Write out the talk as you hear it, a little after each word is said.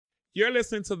You're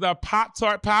listening to the Pop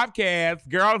Tart Podcast.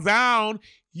 Girls Down.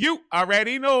 You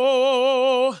already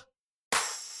know.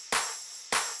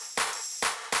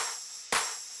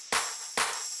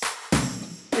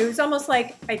 It was almost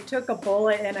like I took a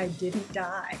bullet and I didn't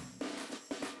die.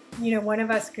 You know, one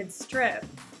of us could strip.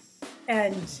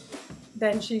 And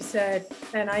then she said,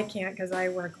 and I can't because I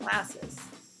wear glasses.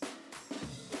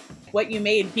 What you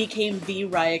made became the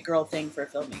Riot Girl thing for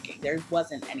filmmaking. There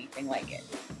wasn't anything like it.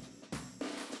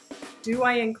 Do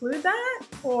I include that?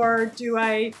 Or do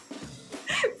I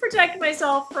protect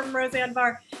myself from Roseanne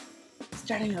Barr?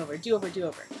 Starting over. Do over.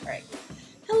 All right.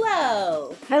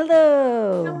 Hello.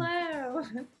 Hello.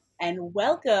 And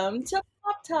welcome to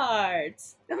Pop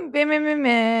Tarts. I'm Emily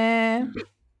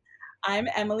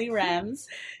Rems.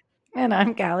 And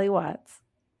I'm Callie Watts.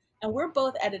 And we're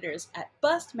both editors at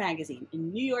Bust Magazine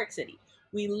in New York City.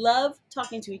 We love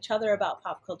talking to each other about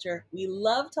pop culture. We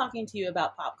love talking to you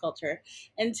about pop culture.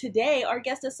 And today, our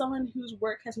guest is someone whose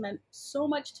work has meant so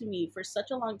much to me for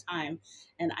such a long time.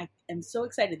 And I am so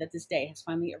excited that this day has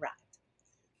finally arrived.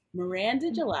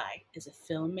 Miranda July is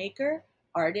a filmmaker,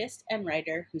 artist, and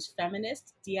writer whose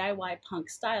feminist DIY punk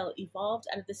style evolved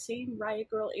out of the same Riot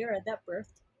Girl era that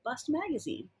birthed Bust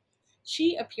Magazine.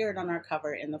 She appeared on our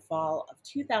cover in the fall of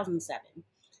 2007,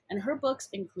 and her books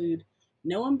include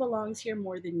No One Belongs Here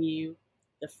More Than You,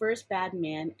 The First Bad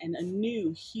Man, and a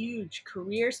new, huge,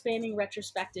 career-spanning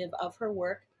retrospective of her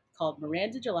work called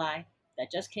Miranda July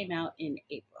that just came out in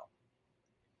April.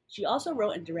 She also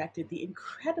wrote and directed the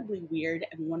incredibly weird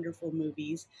and wonderful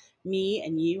movies Me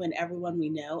and You and Everyone We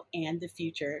Know and The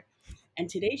Future. And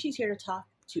today she's here to talk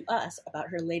to us about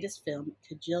her latest film,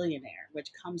 Kajillionaire,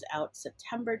 which comes out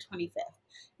September 25th,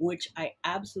 which I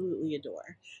absolutely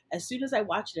adore. As soon as I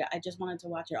watched it, I just wanted to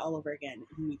watch it all over again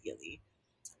immediately.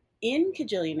 In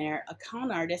Kajillionaire, a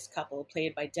con artist couple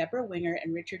played by Deborah Winger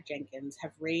and Richard Jenkins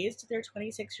have raised their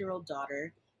 26-year-old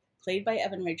daughter, played by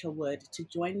Evan Rachel Wood, to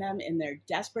join them in their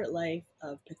desperate life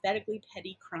of pathetically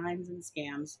petty crimes and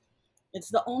scams. It's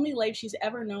the only life she's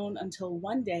ever known until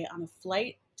one day, on a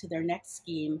flight to their next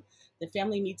scheme, the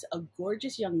family meets a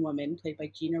gorgeous young woman, played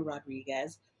by Gina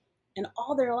Rodriguez, and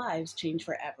all their lives change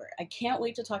forever. I can't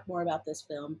wait to talk more about this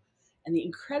film and the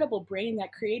incredible brain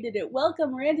that created it.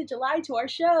 Welcome, Miranda July, to our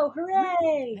show.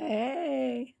 Hooray!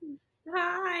 Hey.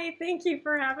 Hi, thank you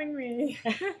for having me.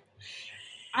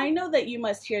 I know that you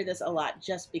must hear this a lot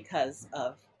just because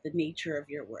of the nature of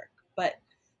your work, but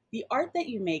the art that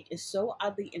you make is so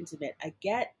oddly intimate. I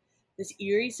get this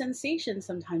eerie sensation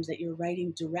sometimes that you're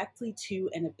writing directly to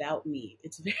and about me.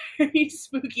 It's very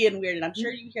spooky and weird, and I'm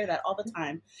sure you hear that all the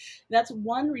time. That's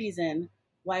one reason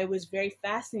why I was very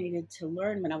fascinated to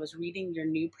learn when I was reading your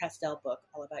new Prestel book,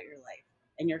 All About Your Life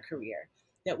and Your Career,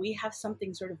 that we have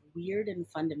something sort of weird and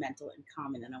fundamental in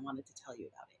common, and I wanted to tell you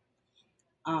about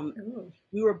it.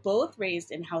 We were both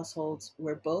raised in households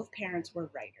where both parents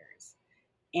were writers,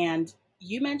 and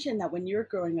you mentioned that when you were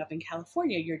growing up in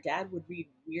California, your dad would read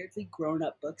weirdly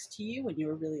grown-up books to you when you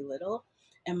were really little.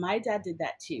 And my dad did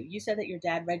that too. You said that your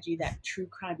dad read you that true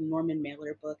crime Norman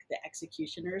Mailer book, The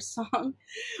Executioner's Song,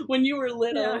 when you were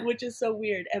little, which is so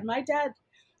weird. And my dad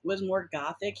was more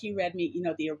gothic. He read me,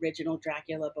 the original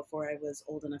Dracula before I was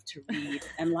old enough to read,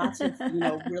 and lots of,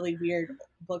 really weird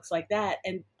books like that.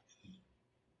 And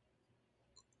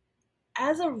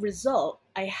as a result,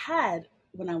 I had,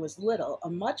 when I was little, a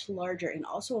much larger and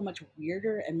also a much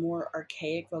weirder and more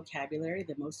archaic vocabulary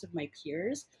than most of my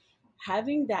peers.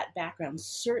 Having that background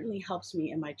certainly helps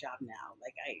me in my job now.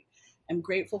 Like, I am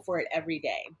grateful for it every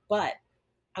day. But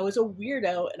I was a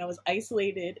weirdo and I was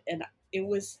isolated, and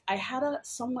I had a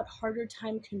somewhat harder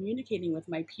time communicating with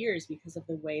my peers because of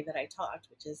the way that I talked,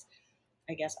 which is,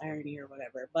 I guess, irony or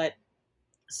whatever. But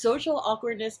social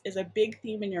awkwardness is a big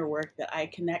theme in your work that I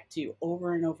connect to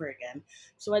over and over again.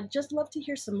 So I'd just love to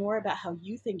hear some more about how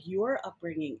you think your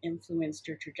upbringing influenced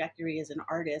your trajectory as an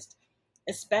artist,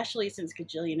 especially since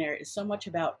Kajillionaire is so much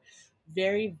about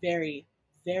very, very,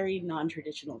 very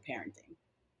non-traditional parenting.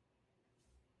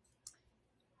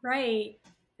 Right.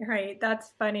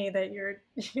 That's funny that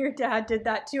your dad did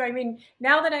that too. I mean,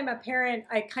 now that I'm a parent,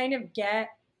 I kind of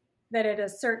get that at a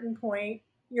certain point,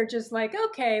 you're just like,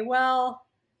 okay, well,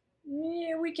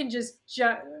 yeah, we can just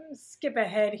skip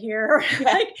ahead here.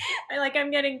 like I'm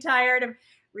getting tired of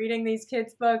reading these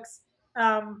kids' books.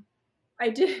 I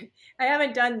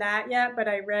haven't done that yet, but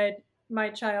I read my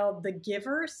child the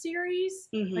Giver series.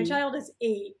 Mm-hmm. My child is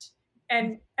 8,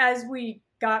 and as we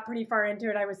got pretty far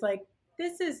into it, I was like,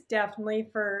 this is definitely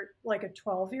for like a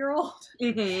 12-year-old.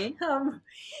 Mm-hmm.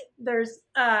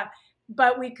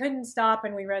 But we couldn't stop,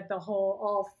 and we read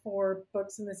all 4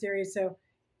 books in the series. So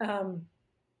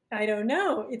I don't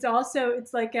know. It's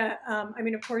like I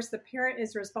mean, of course the parent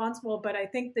is responsible, but I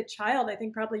think the child, I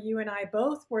think probably you and I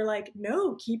both were like,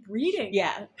 no, keep reading.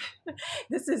 Yeah.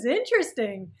 This is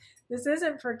interesting. This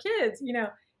isn't for kids,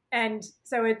 And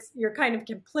so you're kind of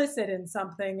complicit in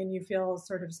something and you feel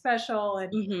sort of special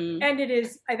and it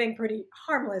is, I think, pretty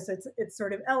harmless. It's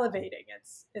sort of elevating.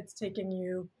 It's taking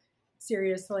you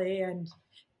seriously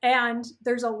and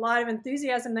there's a lot of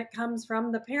enthusiasm that comes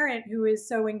from the parent who is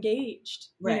so engaged,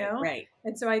 Right.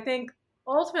 And so I think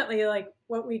ultimately, like,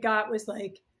 what we got was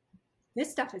like,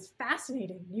 this stuff is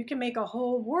fascinating. You can make a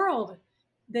whole world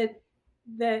that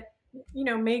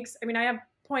makes, I mean, I have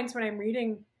points when I'm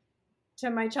reading to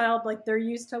my child, like they're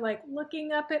used to like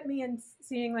looking up at me and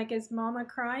seeing like, is mama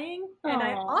crying? Aww. And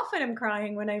I often am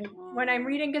crying when I'm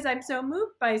reading because I'm so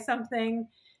moved by something.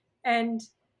 And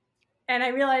I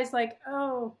realized like,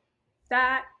 oh,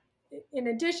 that in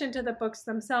addition to the books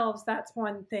themselves, that's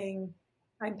one thing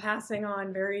I'm passing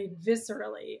on very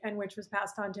viscerally and which was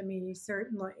passed on to me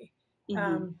certainly.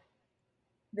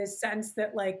 This sense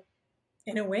that like,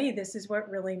 in a way, this is what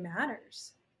really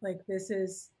matters. Like, this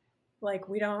is like,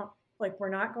 we're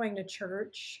not going to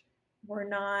church. We're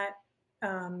not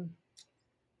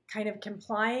kind of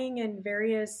complying in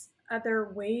various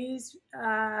other ways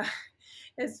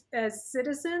as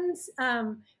citizens,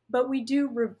 but we do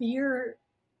revere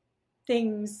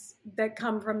things that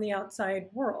come from the outside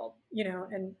world,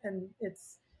 and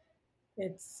it's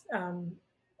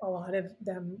a lot of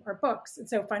them are books. It's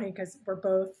so funny because we're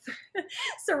both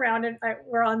surrounded.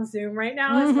 We're on Zoom right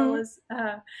now as well as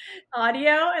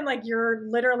audio, and like you're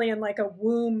literally in like a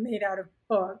womb made out of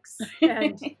books,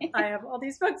 and I have all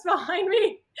these books behind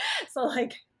me. So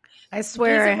like, I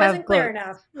swear I have wasn't clear books.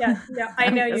 enough. Yeah, I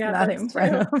know you have not books in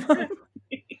front too. of them.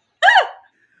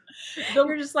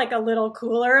 You're just like a little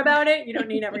cooler about it. You don't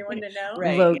need everyone to know.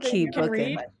 Right. Low that key you can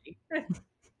booking. read.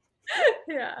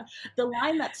 Yeah. The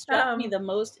line that struck me the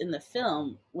most in the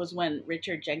film was when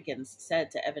Richard Jenkins said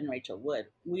to Evan Rachel Wood,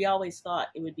 "We always thought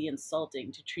it would be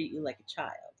insulting to treat you like a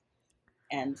child."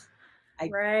 And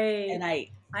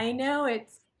I know it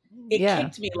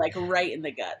kicked me like right in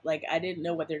the gut. Like I didn't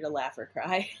know whether to laugh or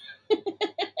cry.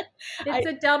 It's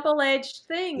a double-edged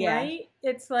thing, right?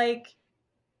 It's like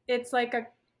a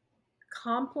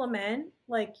compliment,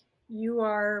 like you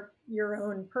are your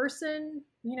own person,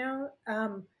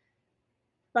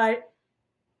 but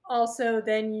also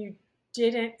then you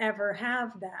didn't ever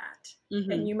have that.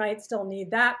 And you might still need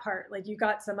that part. Like you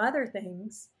got some other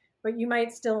things, but you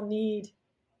might still need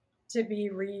to be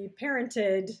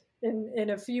reparented in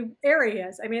a few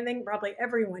areas. I mean, I think probably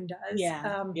everyone does.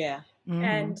 Yeah.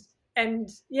 And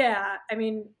yeah, I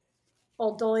mean,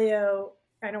 Old Dolio,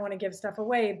 I don't want to give stuff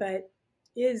away, but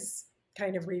is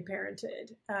kind of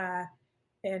reparented.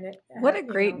 What a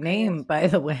great name, by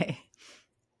the way.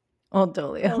 Old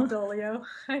Dolio. Old Dolio.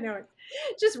 I know it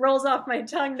just rolls off my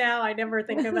tongue now. I never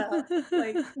think about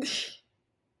like.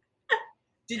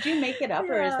 Did you make it up,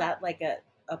 or is that like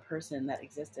a person that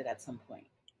existed at some point?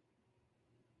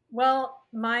 Well,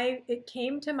 it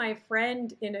came to my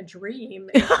friend in a dream.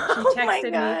 She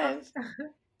texted me.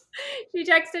 She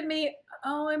texted me,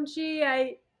 "OMG,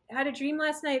 I had a dream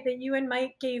last night that you and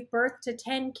Mike gave birth to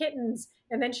 10 kittens."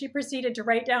 And then she proceeded to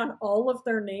write down all of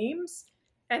their names.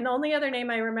 And the only other name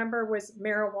I remember was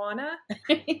Marijuana.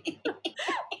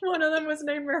 One of them was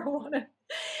named Marijuana.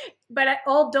 But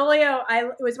Old Dolio,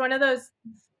 was one of those.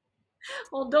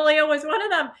 Old Dolio was one of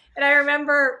them. And I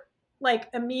remember like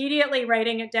immediately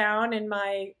writing it down in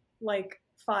my like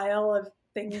file of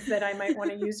things that I might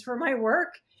want to use for my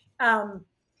work. And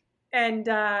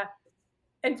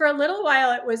for a little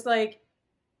while it was like,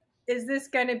 is this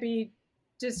going to be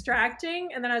distracting?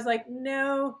 And then I was like,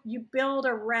 no, you build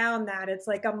around that. It's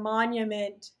like a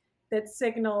monument that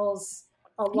signals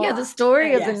a lot. Yeah, the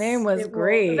story of the name was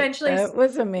great. Eventually, that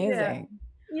was amazing.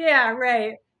 Yeah,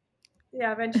 right.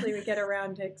 Yeah, eventually we get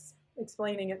around to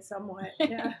explaining it somewhat.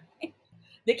 Yeah.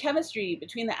 The chemistry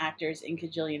between the actors in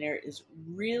Kajillionaire is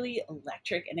really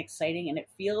electric and exciting, and it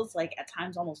feels like at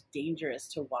times almost dangerous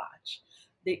to watch.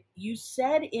 You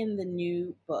said in the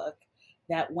new book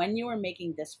that when you were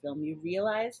making this film, you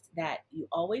realized that you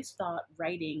always thought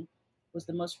writing was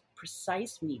the most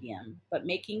precise medium, but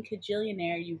making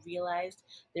Kajillionaire, you realized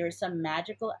there is some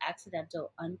magical,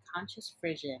 accidental, unconscious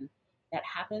frisson that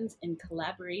happens in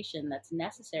collaboration that's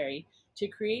necessary to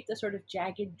create the sort of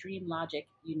jagged dream logic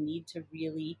you need to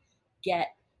really get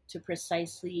to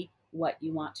precisely what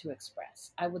you want to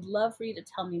express. I would love for you to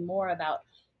tell me more about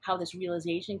how this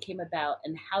realization came about,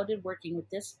 and how did working with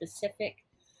this specific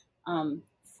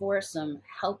foursome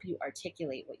help you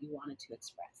articulate what you wanted to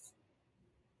express?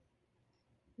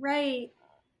 Right.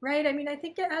 Right. I mean, I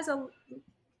think it has a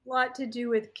lot to do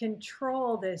with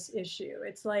control, this issue.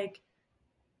 It's like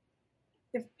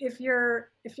if you're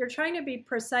trying to be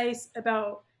precise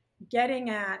about getting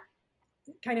at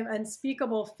kind of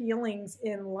unspeakable feelings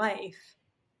in life,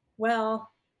 well,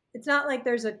 it's not like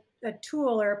there's a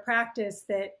tool or a practice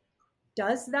that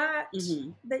does that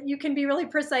that you can be really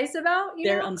precise about.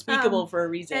 They're unspeakable for a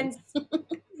reason. And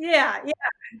yeah.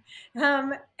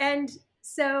 And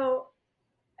so,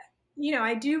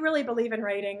 I do really believe in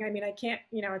writing. I mean, I can't,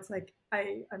 it's like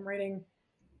I'm writing,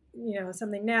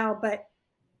 something now, but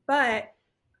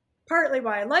partly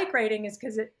why I like writing is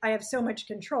because I have so much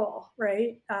control,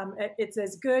 right? It's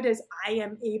as good as I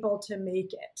am able to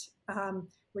make it,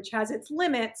 which has its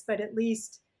limits, but at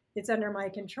least it's under my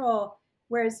control.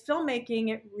 Whereas filmmaking,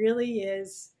 it really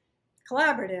is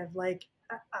collaborative. Like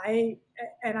I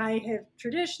have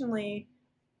traditionally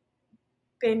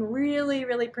been really,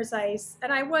 really precise.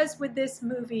 And I was with this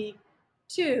movie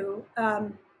too.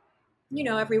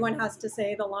 Everyone has to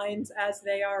say the lines as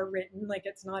they are written. Like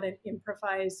it's not an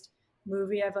improvised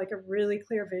movie. I have like a really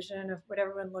clear vision of what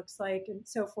everyone looks like and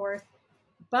so forth.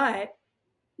 But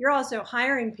you're also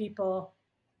hiring people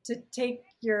to take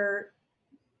your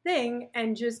thing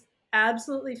and just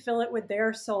absolutely fill it with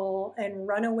their soul and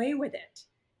run away with it.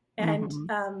 And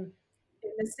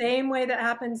in the same way that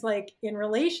happens like in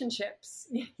relationships,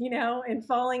 and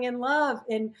falling in love,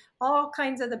 in all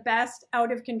kinds of the best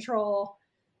out of control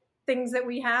things that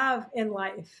we have in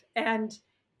life. And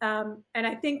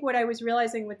I think what I was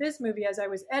realizing with this movie as I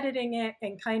was editing it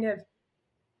and kind of,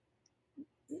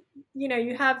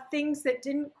 you have things that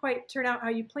didn't quite turn out how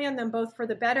you planned them, both for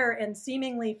the better and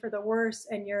seemingly for the worse.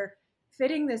 And you're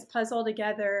fitting this puzzle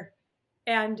together.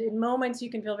 And in moments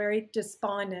you can feel very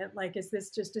despondent. Like, is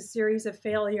this just a series of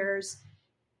failures?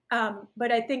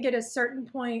 But I think at a certain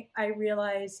point I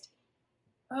realized,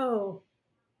 oh,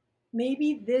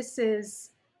 maybe this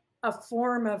is a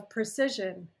form of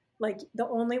precision. Like the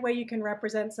only way you can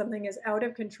represent something as out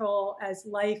of control as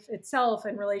life itself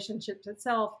and relationships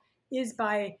itself is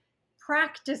by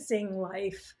practicing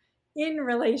life in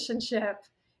relationship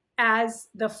as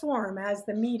the form, as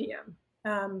the medium.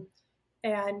 And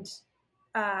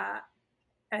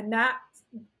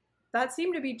that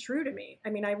seemed to be true to me. I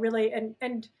mean, I really,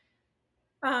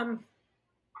 I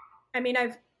mean,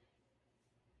 I've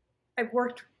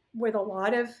worked with a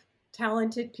lot of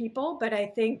talented people, but I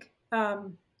think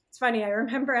it's funny. I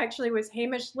remember actually it was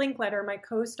Hamish Linklater, my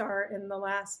co-star in the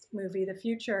last movie, The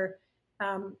Future.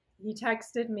 He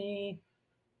texted me,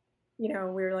 we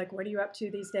were like, what are you up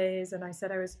to these days? And I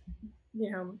said I was,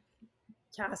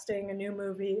 casting a new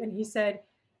movie. And he said,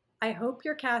 I hope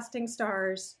you're casting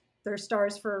stars. They're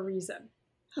stars for a reason.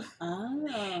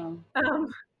 Oh.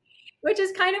 Which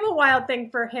is kind of a wild thing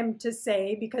for him to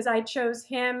say, because I chose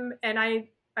him and I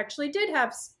actually did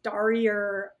have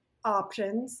starrier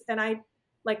options. And I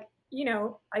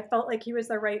felt like he was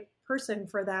the right person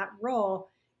for that role.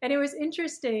 And it was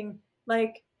interesting.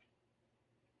 Like,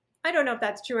 I don't know if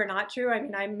that's true or not true. I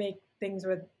mean, I make things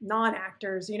with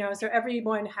non-actors, so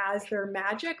everyone has their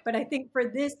magic. But I think for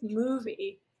this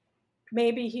movie,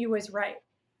 maybe he was right.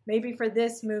 Maybe for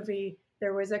this movie,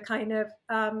 there was a kind of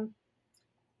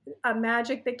a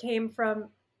magic that came from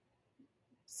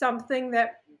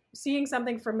seeing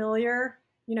something familiar,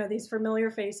 these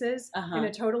familiar faces in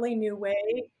a totally new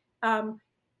way.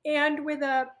 And with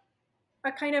a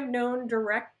kind of known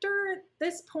director at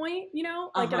this point,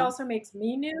 like it also makes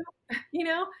me new,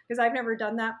 because I've never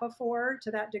done that before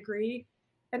to that degree.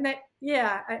 And that,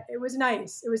 it was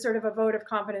nice. It was sort of a vote of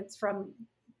confidence from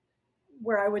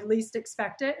where I would least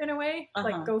expect it in a way,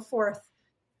 like go forth,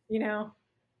 go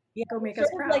make us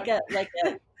proud. Like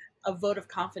a vote of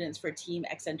confidence for team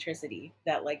eccentricity,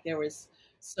 that like there was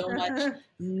so much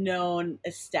known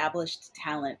established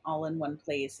talent all in one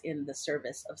place in the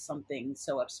service of something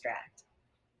so abstract.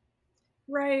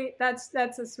 Right. That's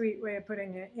a sweet way of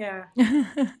putting it. Yeah.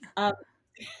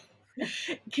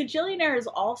 Kajillionaire is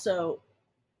also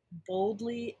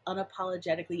boldly,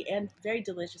 unapologetically, and very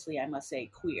deliciously, I must say,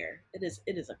 queer. It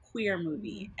is a queer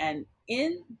movie. And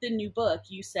in the new book,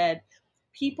 you said,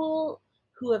 people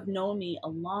who have known me a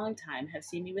long time have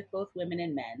seen me with both women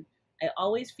and men. I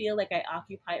always feel like I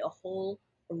occupy a whole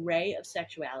array of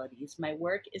sexualities. My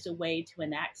work is a way to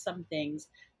enact some things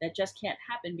that just can't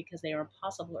happen because they are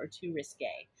impossible or too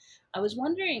risque. I was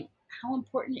wondering how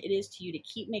important it is to you to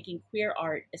keep making queer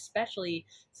art, especially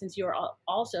since you're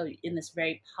also in this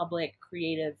very public,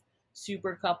 creative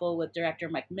super couple with director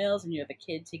Mike Mills, and you have a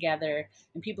kid together,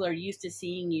 and people are used to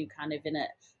seeing you kind of in a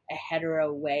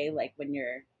hetero way, like when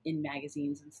you're in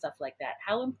magazines and stuff like that.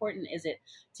 How important is it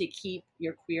to keep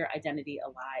your queer identity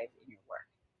alive in your work?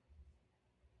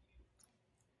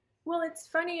 Well, it's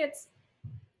funny.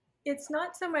 It's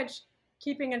not so much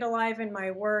keeping it alive in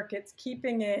my work. It's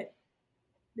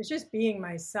just being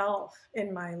myself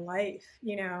in my life,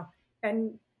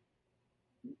 and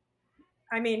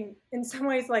I mean, in some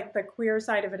ways, like the queer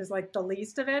side of it is like the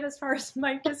least of it as far as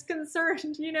Mike is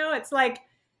concerned. It's like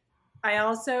I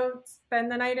also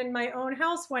spend the night in my own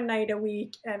house one night a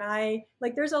week. And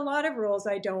there's a lot of rules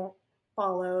I don't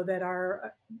follow that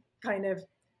are kind of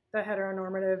the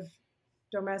heteronormative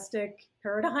domestic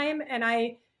paradigm. And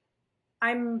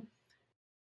I'm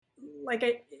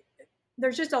like,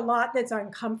 there's just a lot that's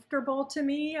uncomfortable to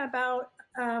me about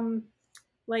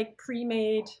like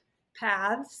pre-made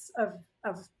paths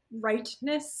of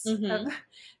rightness. Mm-hmm.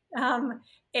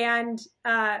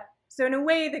 So in a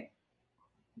way that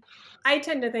I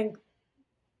tend to think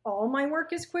all my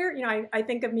work is queer. I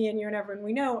think of me and you and everyone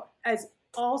we know as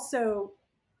also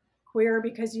queer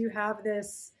because you have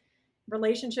this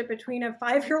relationship between a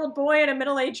 5-year-old boy and a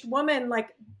middle-aged woman, like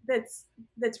that's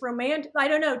romantic. I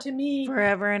don't know, to me,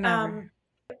 forever and ever.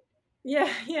 Yeah,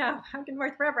 back and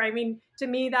forth forever. I mean, to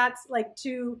me, that's like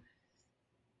two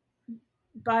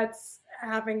butts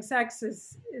having sex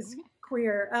is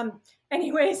queer.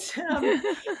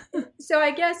 So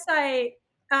I guess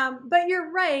but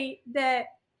you're right that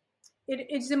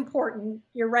it's important.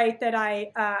 You're right that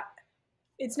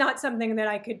it's not something that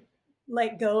I could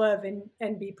let go of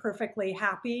and be perfectly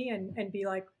happy and be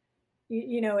like,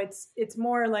 it's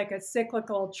more like a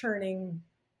cyclical churning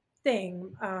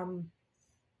thing.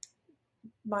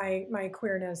 My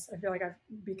queerness, I feel like I've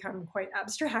become quite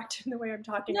abstract in the way I'm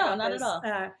talking about not this.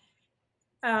 at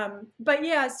all. But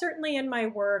yeah, certainly in my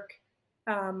work,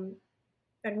 and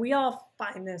we all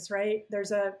find this, right?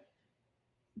 There's a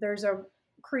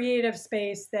creative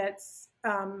space that's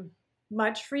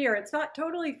much freer. It's not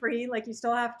totally free. Like you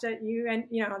still have to,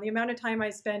 the amount of time I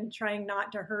spend trying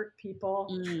not to hurt people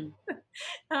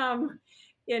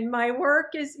in my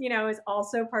work is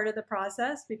also part of the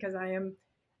process because I am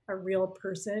a real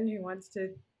person who wants to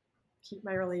keep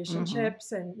my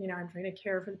relationships and, I'm trying to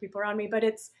care for the people around me, but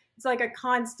it's like a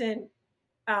constant,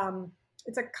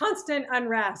 it's a constant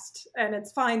unrest and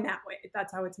it's fine that way.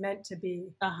 That's how it's meant to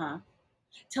be. Uh-huh.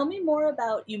 Tell me more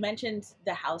about, you mentioned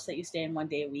the house that you stay in one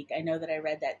day a week. I know that I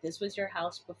read that this was your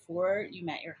house before you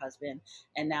met your husband,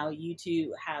 and now you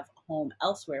two have a home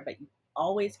elsewhere, but you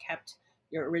always kept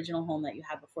your original home that you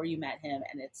had before you met him,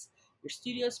 and it's your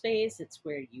studio space, it's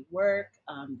where you work.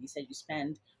 You said you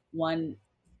spend one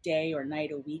day or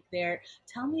night a week there.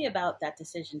 Tell me about that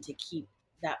decision to keep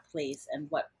that place and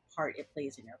what part it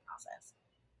plays in your process.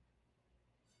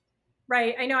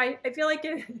 Right. I know. I feel like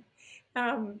it,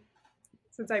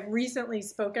 since I've recently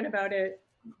spoken about it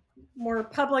more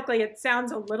publicly, it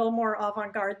sounds a little more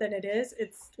avant-garde than it is.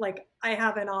 It's like I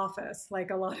have an office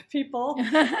like a lot of people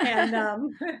and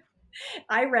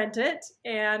I rent it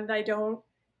and I don't,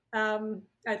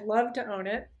 I'd love to own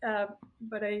it,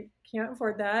 but I can't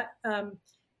afford that.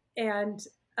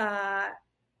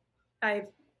 I've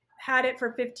had it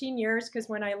for 15 years because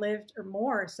when I lived, or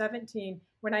more, 17,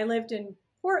 when I lived in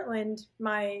Portland,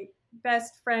 my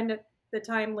best friend at the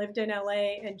time lived in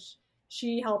LA and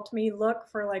she helped me look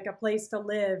for like a place to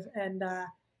live. And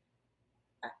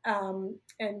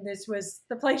this was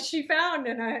the place she found,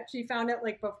 and she found it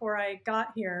like before I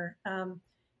got here.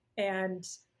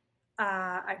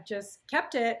 I just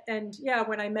kept it. And yeah,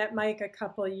 when I met Mike a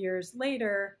couple of years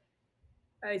later,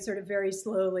 I sort of very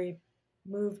slowly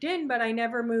moved in, but I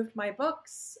never moved my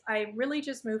books. I really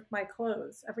just moved my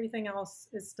clothes. Everything else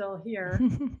is still here.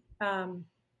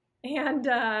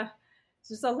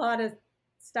 Just a lot of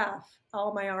stuff,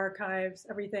 all my archives,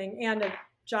 everything, and a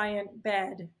giant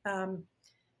bed.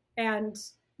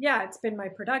 It's been my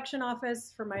production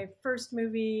office for my first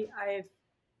movie.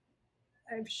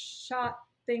 I've shot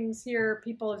things here.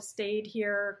 People have stayed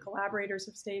here. Collaborators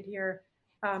have stayed here.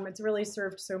 It's really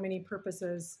served so many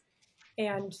purposes.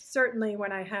 And certainly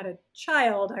when I had a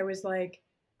child, I was like,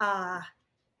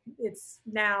 it's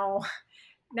now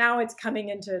it's coming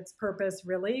into its purpose,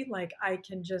 really. Like I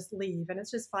can just leave. And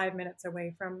it's just 5 minutes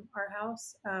away from our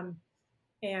house.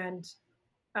 And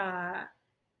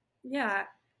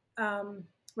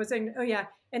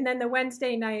then the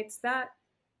Wednesday nights, that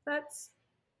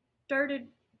started,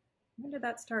 when did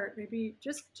that start? Maybe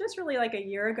just really like a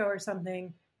year ago or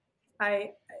something.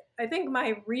 I think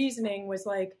my reasoning was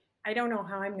like, I don't know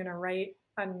how I'm going to write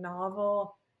a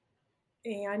novel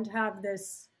and have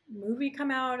this movie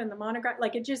come out and the monograph.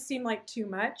 Like it just seemed like too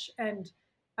much. And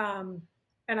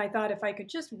I thought if I could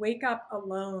just wake up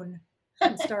alone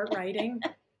and start writing,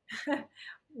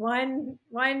 one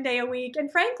day a week.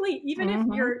 And frankly, even if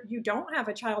you don't have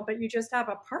a child, but you just have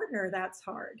a partner, that's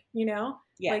hard, you know?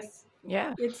 Yes. Like,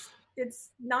 yeah. It's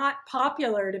not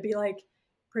popular to be like,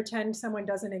 pretend someone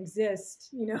doesn't exist,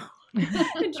 you know,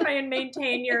 and try and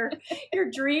maintain your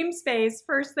dream space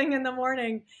first thing in the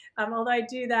morning. Although I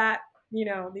do that, you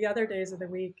know, the other days of the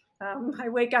week. I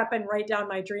wake up and write down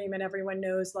my dream, and everyone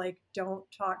knows, like, don't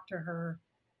talk to her.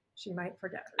 She might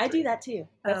forget her I dream. do that too.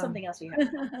 That's something else we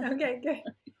have. Okay, good.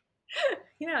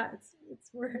 Yeah, it's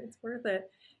worth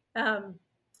it.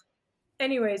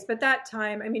 Anyways, but that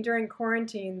time, I mean, during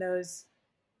quarantine, those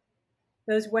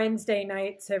Wednesday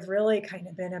nights have really kind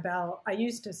of been about, I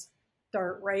used to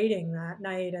start writing that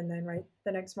night and then write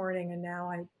the next morning. And now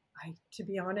I to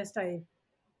be honest, I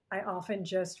often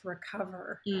just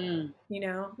recover, you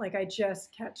know, like I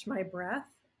just catch my breath.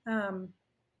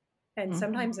 And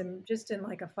sometimes I'm just in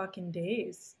like a fucking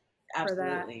daze for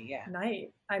that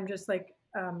night. I'm just like,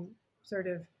 sort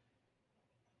of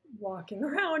walking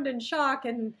around in shock.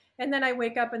 And then I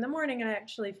wake up in the morning and I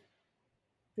actually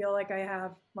feel like I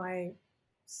have my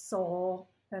soul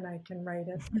and I can write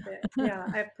it a bit. Yeah,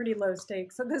 I have pretty low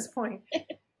stakes at this point.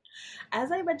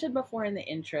 As I mentioned before in the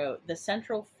intro, the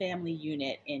central family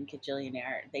unit in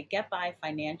Kajillionaire, they get by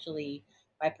financially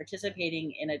by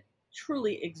participating in a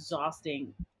truly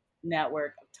exhausting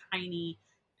network of tiny,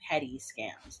 petty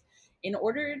scams. In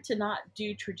order to not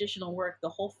do traditional work, the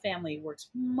whole family works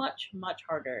much, much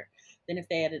harder than if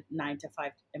they had a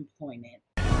 9-to-5 employment.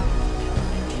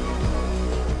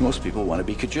 Most people want to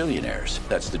be Kajillionaires.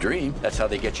 That's the dream. That's how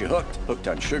they get you hooked. Hooked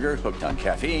on sugar, hooked on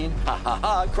caffeine. Ha ha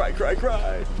ha, cry, cry,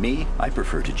 cry. Me, I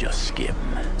prefer to just skim.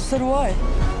 So do I.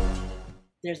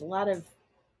 There's a lot of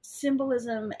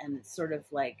symbolism and it's sort of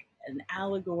like an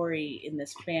allegory in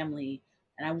this family.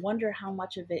 And I wonder how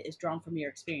much of it is drawn from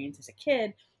your experience as a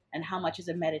kid and how much is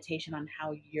a meditation on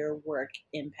how your work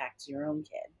impacts your own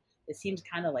kid. It seems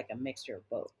kind of like a mixture of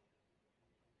both.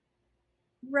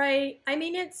 Right. I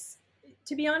mean, it's,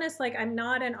 to be honest, like I'm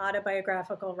not an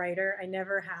autobiographical writer. I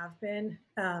never have been.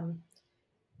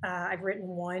 I've written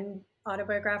one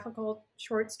autobiographical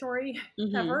short story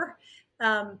ever.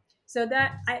 So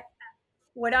that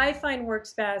what I find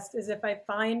works best is if I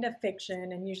find a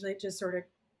fiction, and usually it just sort of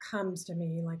comes to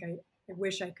me. Like I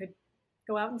wish I could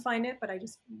go out and find it, but I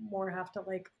just more have to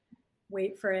like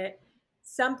wait for it.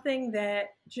 Something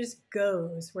that just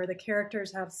goes, where the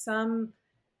characters have some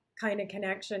kind of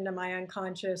connection to my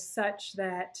unconscious such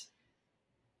that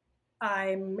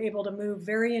I'm able to move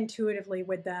very intuitively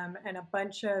with them, and a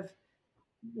bunch of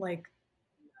like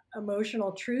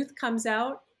emotional truth comes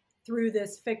out through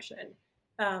this fiction.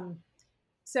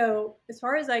 So as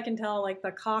far as I can tell, like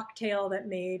the cocktail that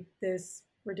made this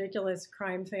ridiculous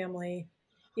crime family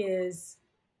is,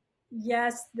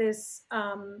 yes, this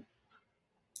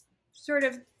sort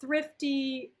of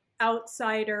thrifty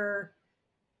outsider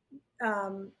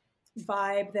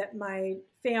vibe that my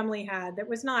family had that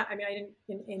was not, I mean, I didn't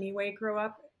in any way grow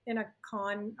up in a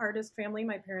con artist family.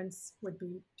 My parents would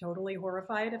be totally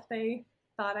horrified if they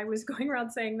thought I was going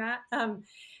around saying that.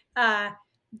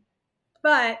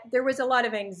 But there was a lot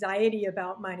of anxiety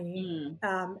about money,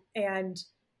 and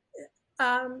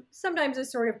sometimes a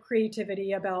sort of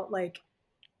creativity about like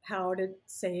how to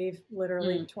save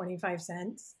literally 25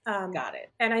 cents. Got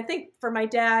it. And I think for my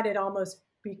dad, it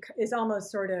is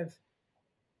almost sort of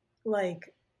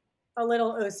like a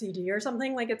little OCD or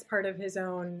something, like it's part of his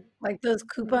own, like those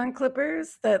coupon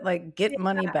clippers that like get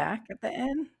money back at the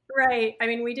end. Right. I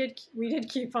mean, we did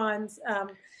coupons.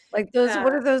 Like those,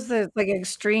 what are those? Like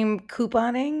extreme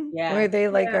couponing, where they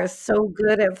like are so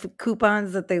good at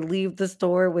coupons that they leave the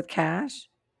store with cash.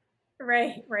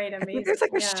 Right. Amazing. I think there's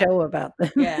like a show about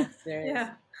them. Yeah, there is.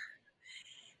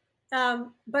 Yeah.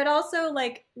 But also,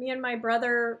 like me and my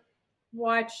brother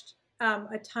watched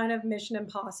a ton of Mission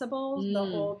Impossible, the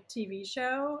old TV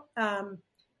show,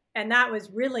 and that was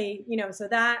really, you know, so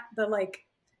that the like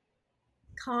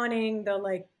conning, the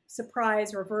like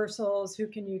surprise reversals, who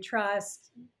can you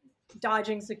trust,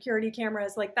 dodging security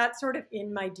cameras, like that's sort of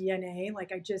in my DNA.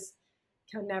 Like I just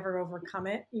can never overcome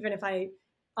it, even if I,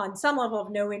 on some level,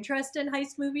 have no interest in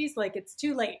heist movies. Like it's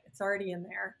too late; it's already in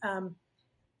there.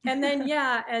 And then,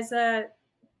 as a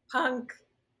punk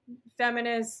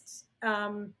feminist,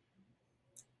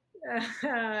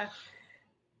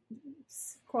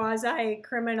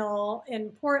 quasi-criminal in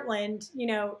Portland, you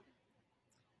know,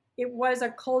 it was a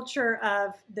culture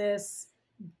of this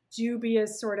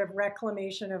dubious sort of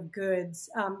reclamation of goods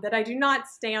that I do not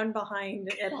stand behind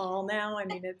at all now. I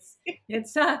mean,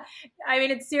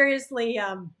 it's seriously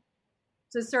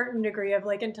to a certain degree of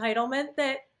like entitlement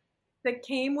that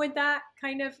came with that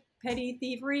kind of petty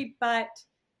thievery, but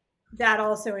that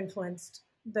also influenced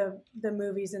the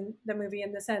movie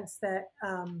in the sense that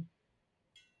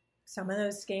some of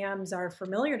those scams are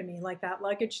familiar to me, like that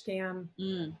luggage scam.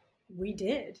 We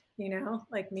did,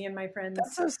 like me and my friends.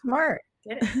 That's so smart.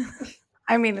 Did it.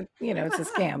 I mean, it's a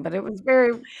scam, but it was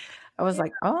I was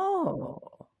like, oh.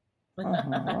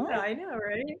 I know,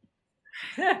 right?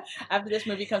 After this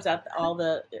movie comes out, all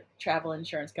the travel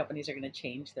insurance companies are going to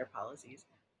change their policies.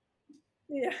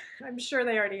 Yeah, I'm sure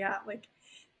they already have.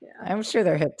 I'm sure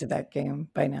they're hip to that game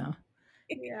by now.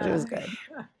 Yeah. But it was good.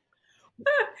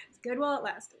 It's good while it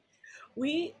lasted.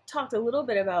 We talked a little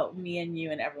bit about Me and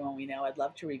You and Everyone We Know. I'd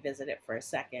love to revisit it for a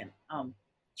second.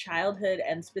 Childhood,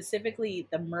 and specifically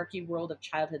the murky world of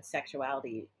childhood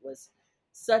sexuality, was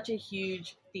such a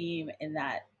huge theme in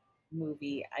that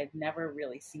movie. I've never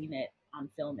really seen it on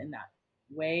film in that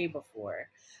way before.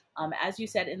 As you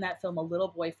said, in that film, a little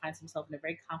boy finds himself in a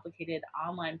very complicated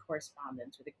online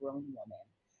correspondence with a grown woman.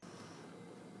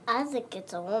 I think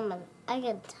it's a woman. I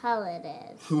can tell it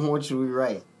is. What should we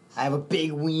write? I have a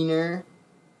big wiener.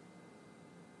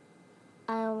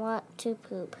 I want to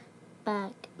poop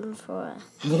back and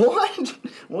forth. What?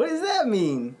 What does that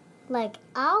mean? Like,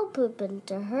 I'll poop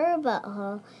into her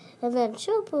butthole, and then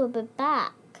she'll poop it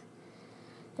back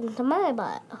into my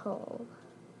butthole.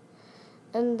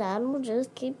 And then we'll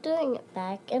just keep doing it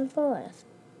back and forth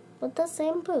with the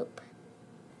same poop.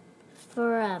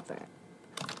 Forever.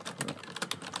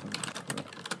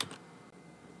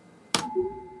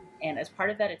 And as part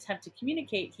of that attempt to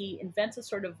communicate, he invents a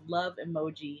sort of love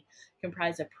emoji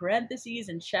comprised of parentheses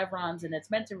and chevrons, and it's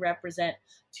meant to represent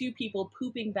two people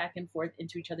pooping back and forth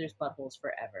into each other's buttholes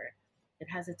forever. It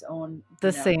has its own...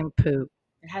 same poop.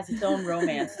 It has its own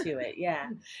romance to it,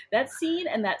 yeah. That scene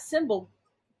and that symbol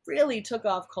really took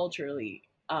off culturally.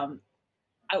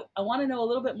 I want to know a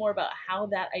little bit more about how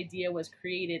that idea was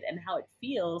created and how it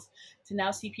feels to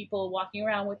now see people walking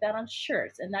around with that on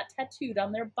shirts and that tattooed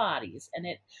on their bodies, and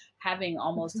it having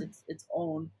almost its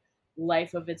own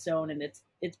life of its own, and it's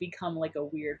become like a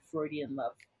weird Freudian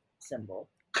love symbol.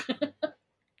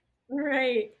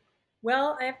 Right.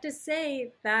 Well, I have to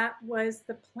say that was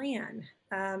the plan.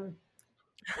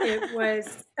 It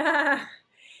was.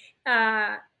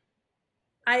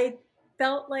 I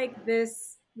felt like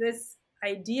this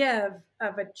idea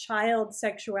of a child's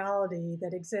sexuality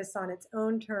that exists on its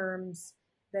own terms,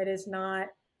 that is not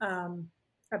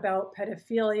about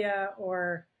pedophilia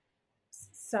or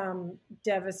some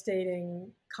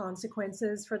devastating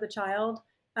consequences for the child,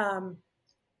 that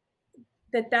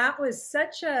was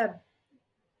such a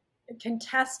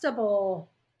contestable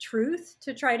truth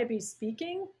to try to be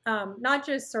speaking, not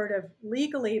just sort of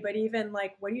legally, but even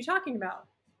like, what are you talking about?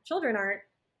 Children aren't.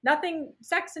 Nothing,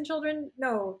 sex and children,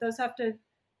 no, those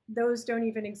don't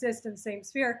even exist in the same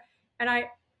sphere. And I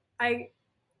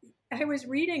was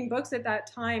reading books at that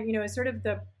time, sort of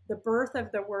the birth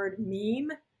of the word meme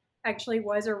actually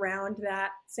was around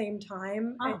that same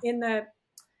time. Oh. In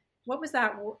what was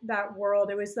that world?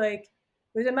 It was a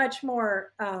much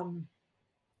more,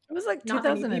 it was like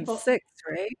 2006,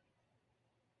 right?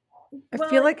 I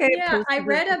feel like I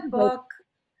read a book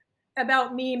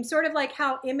about memes, sort of like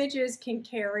how images can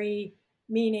carry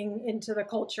meaning into the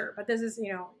culture. But this is,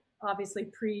 obviously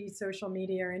pre-social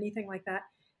media or anything like that.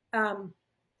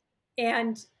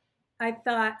 And I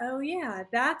thought, oh yeah,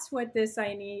 that's what this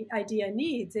idea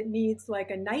needs. It needs like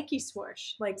a Nike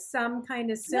swoosh, like some kind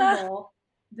of symbol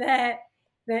that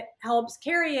helps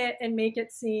carry it and make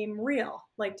it seem real,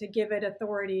 like to give it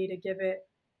authority, to give it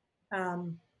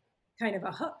kind of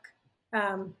a hook.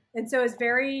 And so it's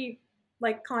very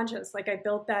like conscious, like I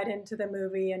built that into the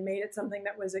movie and made it something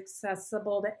that was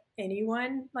accessible to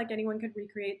anyone, like anyone could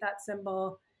recreate that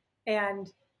symbol.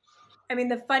 And I mean,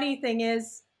 the funny thing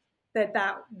is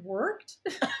that worked.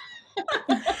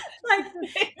 Like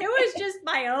it was just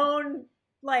my own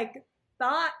like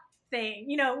thought thing,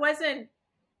 it wasn't,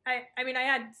 I mean, I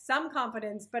had some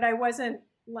confidence, but I wasn't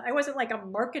like a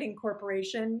marketing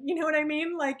corporation. You know what I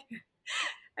mean? Like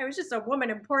I was just a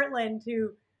woman in Portland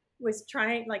who was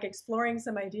trying, like exploring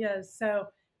some ideas. So,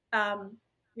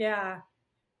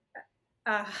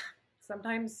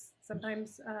 sometimes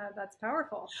that's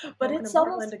powerful. But it's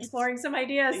almost exploring some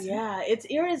ideas. Yeah, it's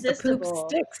irresistible. The poop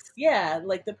sticks. Yeah,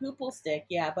 like the poop will stick.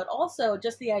 Yeah, but also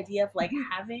just the idea of like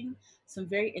having some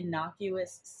very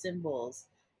innocuous symbols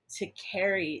to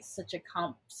carry such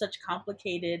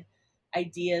complicated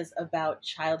ideas about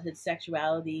childhood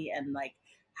sexuality and like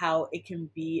how it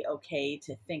can be okay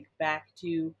to think back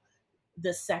to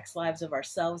the sex lives of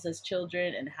ourselves as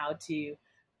children and how to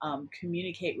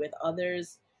communicate with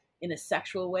others in a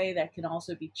sexual way that can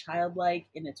also be childlike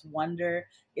in its wonder.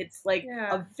 It's like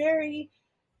a very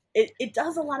it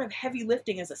does a lot of heavy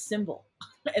lifting as a symbol.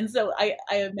 And so I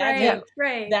imagine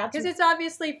right, because it's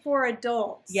obviously for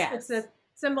adults. It's a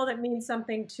symbol that means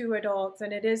something to adults,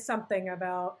 and it is something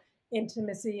about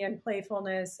intimacy and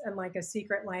playfulness and like a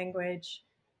secret language.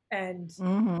 And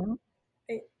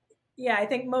I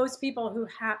think most people who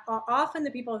have, often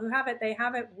the people who have it, they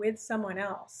have it with someone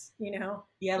else, you know?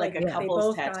 Yeah, like a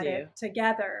couple's tattoo. Got it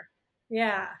together.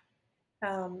 Yeah.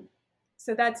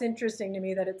 So that's interesting to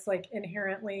me that it's like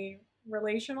inherently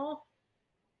relational.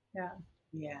 Yeah.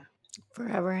 Yeah.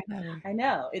 Forever and ever. I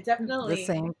know. It definitely the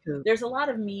same too. There's a lot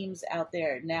of memes out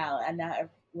there now, and now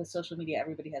with social media,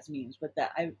 everybody has memes. But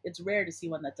it's rare to see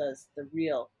one that does the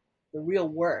real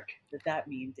work that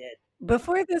meme did.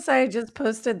 Before this, I just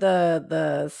posted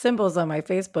the symbols on my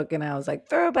Facebook, and I was like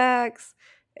throwbacks,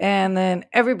 and then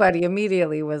everybody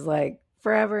immediately was like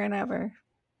forever and ever.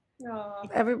 Aww.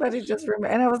 Everybody just remember,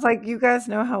 and I was like, you guys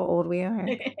know how old we are.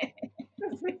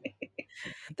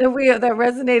 That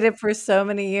resonated for so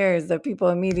many years that people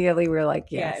immediately were like,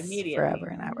 yes, forever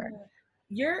and ever.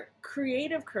 Your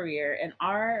creative career and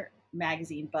our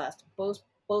magazine Bust both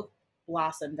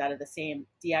blossomed out of the same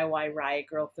DIY riot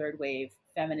girl third wave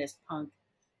feminist punk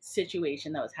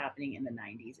situation that was happening in the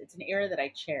 90s. It's an era that I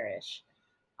cherish.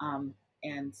 And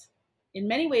in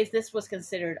many ways, this was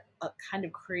considered a kind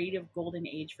of creative golden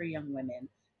age for young women.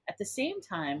 At the same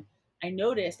time, I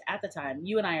noticed at the time,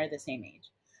 you and I are the same age,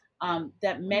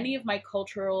 that many of my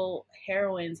cultural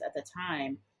heroines at the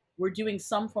time were doing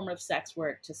some form of sex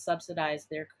work to subsidize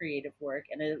their creative work.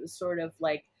 And it was sort of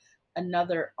like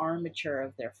another armature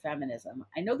of their feminism.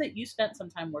 I know that you spent some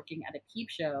time working at a peep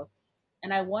show,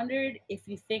 and I wondered if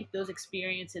you think those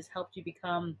experiences helped you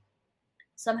become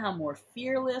somehow more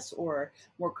fearless or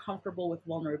more comfortable with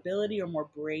vulnerability or more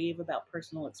brave about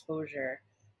personal exposure,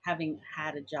 having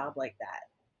had a job like that.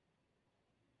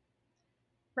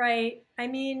 Right. I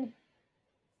mean,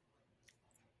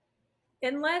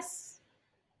 unless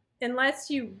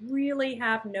you really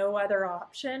have no other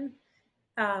option,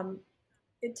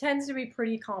 it tends to be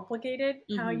pretty complicated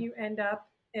how you end up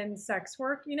in sex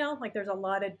work. You know, like there's a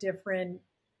lot of different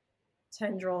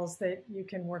tendrils that you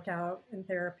can work out in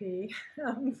therapy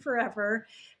forever.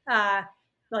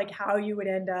 Like how you would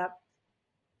end up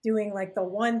doing like the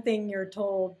one thing you're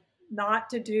told not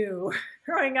to do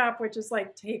growing up, which is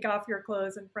like take off your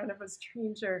clothes in front of a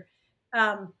stranger.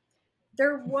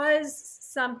 There was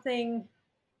something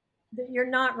that you're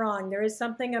not wrong. There is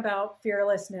something about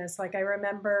fearlessness. Like I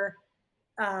remember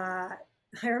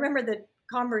the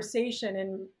conversation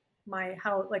in my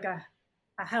house, like a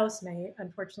housemate,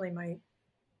 unfortunately my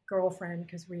girlfriend,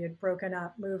 because we had broken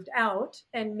up, moved out,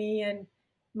 and me and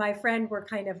my friend were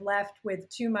kind of left with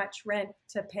too much rent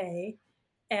to pay.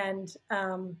 And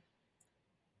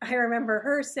I remember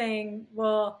her saying,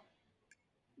 well,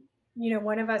 you know,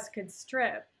 one of us could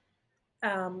strip.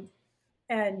 And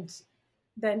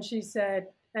then she said,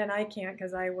 and I can't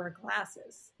because I wear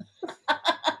glasses.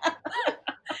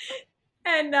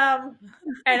 And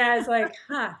I was like,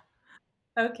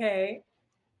 okay,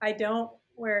 I don't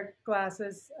wear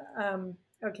glasses.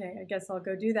 Okay, I guess I'll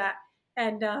go do that.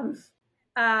 And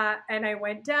I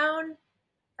went down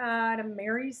to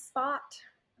Mary's Spot,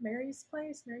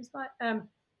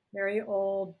 very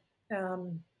old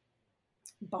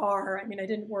bar. I mean, I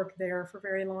didn't work there for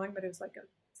very long, but it was like a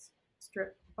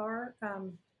strip bar.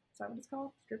 Is that what it's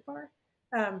called? Strip bar?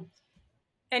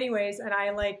 Anyways, and I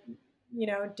like, you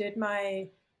know, did my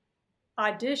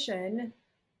audition,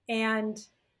 and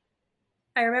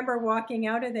I remember walking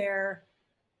out of there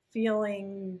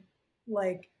feeling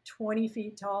like 20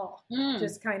 feet tall,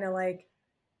 just kind of like,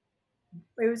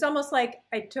 it was almost like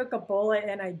I took a bullet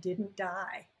and I didn't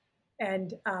die.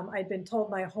 And I'd been told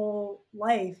my whole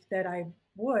life that I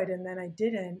would, and then I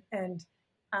didn't. And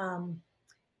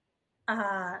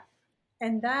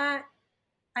that,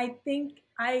 I think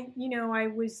I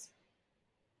was,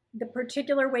 the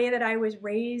particular way that I was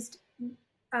raised,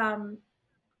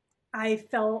 I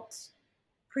felt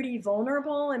pretty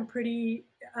vulnerable and pretty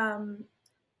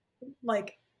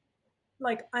like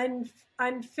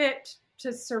unfit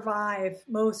to survive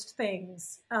most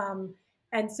things.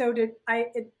 And so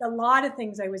a lot of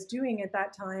things I was doing at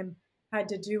that time had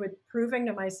to do with proving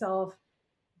to myself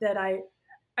that I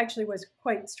actually was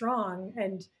quite strong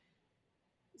and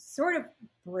sort of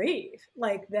brave,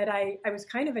 like that I was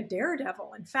kind of a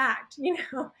daredevil, in fact, you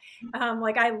know,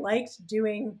 like I liked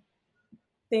doing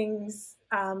things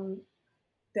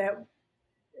that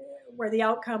where the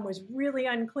outcome was really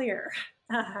unclear.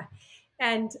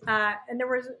 And there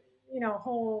was, you know, a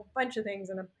whole bunch of things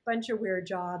and a bunch of weird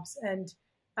jobs. And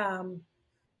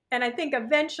I think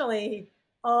eventually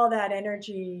all that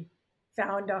energy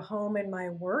found a home in my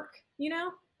work. It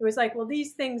was like, well,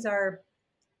 these things are,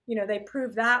 they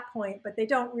prove that point, but they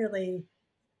don't really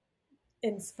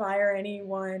inspire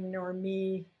anyone or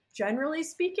me, generally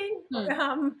speaking,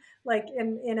 like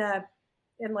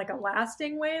in like a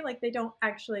lasting way. Like they don't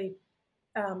actually,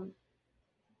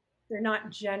 they're not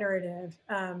generative,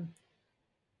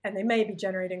 and they may be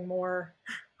generating more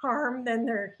harm than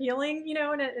they're healing,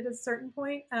 at a certain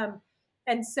point.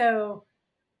 And so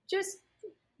just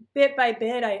bit by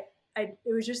bit, it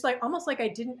was just like, almost like I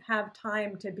didn't have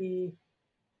time to be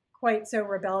quite so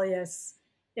rebellious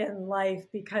in life,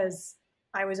 because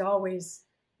I was always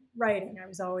writing. I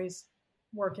was always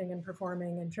working and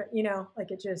performing and, like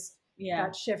it just,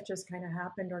 that shift just kind of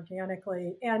happened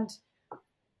organically. And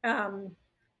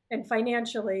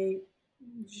financially,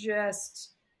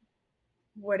 just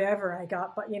whatever I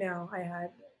got, but I had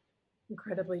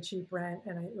incredibly cheap rent,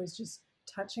 and it was just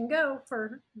touch and go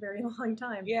for a very long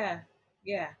time. Yeah.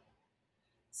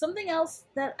 Something else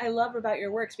that I love about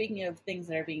your work, speaking of things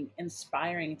that are being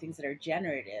inspiring, things that are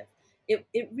generative,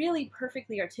 it really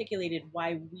perfectly articulated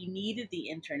why we needed the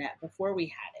internet before we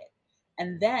had it.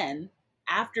 And then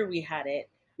after we had it,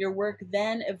 your work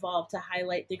then evolved to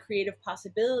highlight the creative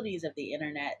possibilities of the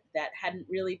internet that hadn't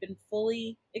really been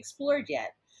fully explored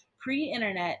yet.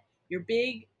 Pre-internet, you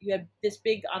had this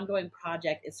big ongoing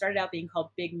project. It started out being called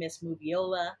Big Miss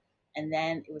Moviola, and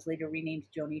then it was later renamed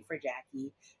Joni for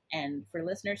Jackie. And for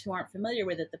listeners who aren't familiar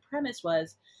with it, the premise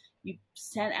was you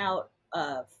sent out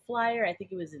a flyer, I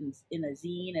think it was in a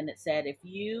zine, and it said, if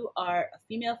you are a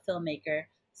female filmmaker,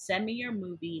 send me your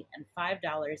movie and $5,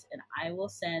 and I will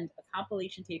send a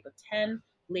compilation tape of 10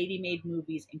 lady-made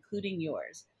movies, including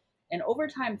yours. And over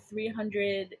time,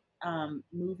 300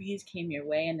 movies came your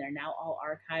way, and they're now all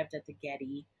archived at the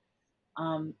Getty.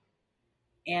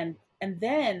 And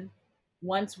then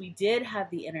once we did have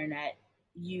the internet,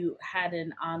 you had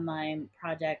an online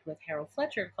project with Harold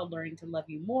Fletcher called Learning to Love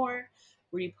You More,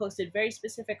 where you posted very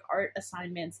specific art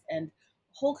assignments, and a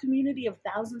whole community of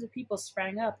thousands of people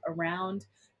sprang up around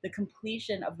the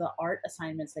completion of the art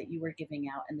assignments that you were giving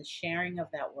out and the sharing of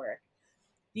that work.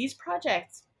 These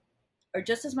projects are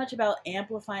just as much about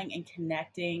amplifying and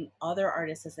connecting other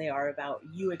artists as they are about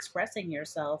you expressing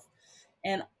yourself.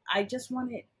 And I just want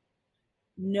to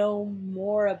know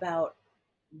more about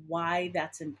why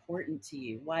that's important to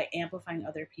you, why amplifying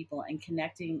other people and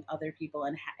connecting other people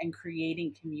and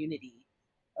creating community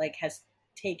has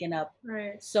taken up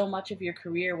so much of your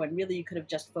career, when really you could have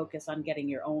just focused on getting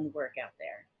your own work out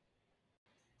there.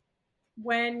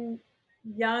 When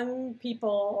young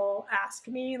people ask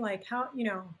me, like, how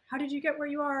did you get where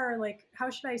you are? Like, how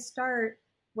should I start?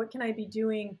 What can I be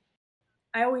doing?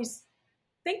 I always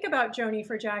think about Joni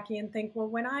for Jackie and think, well,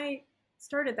 when I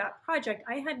started that project,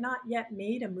 I had not yet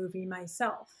made a movie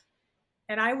myself.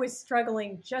 And I was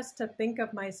struggling just to think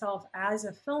of myself as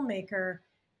a filmmaker.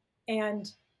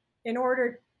 And in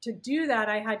order to do that,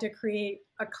 I had to create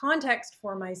a context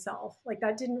for myself. Like,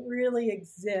 that didn't really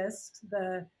exist.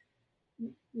 The,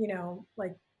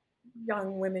 like,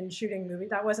 young women shooting movie,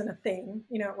 that wasn't a thing.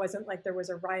 It wasn't like there was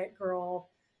a Riot Girl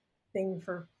thing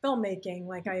for filmmaking.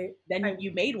 Like,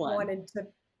 you made one. Wanted to,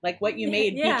 like, what you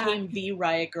made became the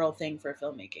Riot Girl thing for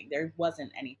filmmaking. There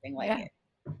wasn't anything like it.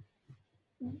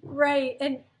 Right.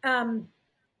 And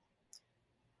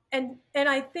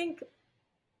I think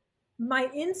my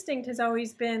instinct has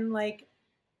always been, like,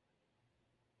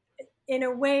 in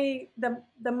a way,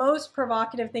 the most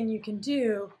provocative thing you can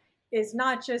do is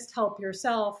not just help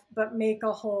yourself, but make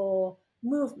a whole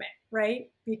movement,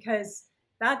 right? Because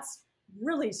that's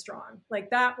really strong. Like,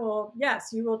 that will, yes,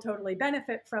 you will totally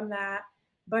benefit from that,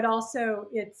 but also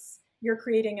you're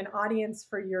creating an audience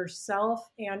for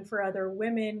yourself and for other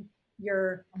women.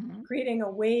 You're creating a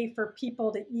way for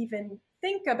people to even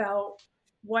think about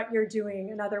what you're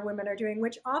doing and other women are doing,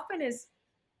 which often is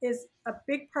a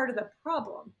big part of the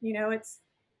problem. It's,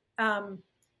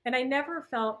 and I never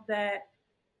felt that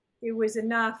it was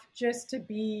enough just to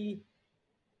be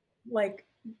like,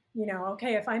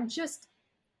 okay, if I'm just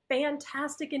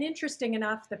fantastic and interesting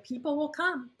enough, the people will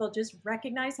come. They'll just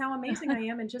recognize how amazing I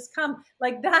am and just come.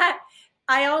 Like that,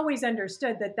 I always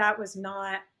understood that was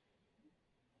not,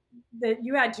 that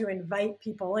you had to invite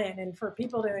people in, and for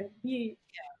people to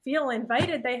feel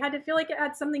invited, they had to feel like it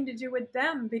had something to do with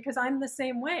them, because I'm the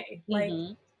same way. Like,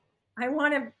 I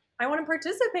want to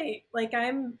participate. Like,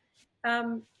 I'm,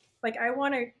 like, I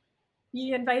want to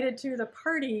be invited to the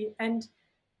party. And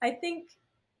I think,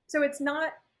 so it's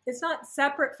not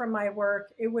separate from my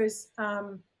work. It was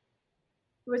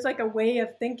like a way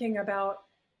of thinking about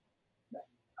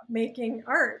making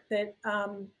art that,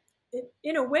 it,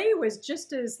 in a way, was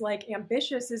just as, like,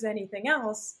 ambitious as anything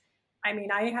else. I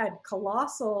mean, I had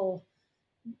colossal,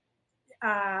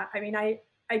 I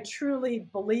truly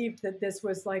believed that this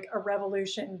was like a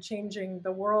revolution changing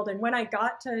the world. And when I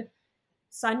got to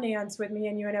Sundance with Me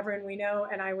and You and Everyone We Know,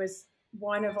 and I was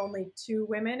one of only 2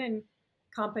 women in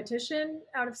competition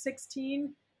out of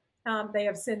 16, they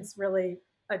have since really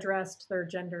addressed their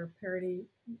gender parity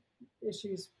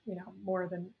issues, more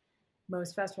than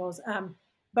most festivals.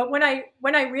 But when I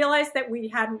realized that we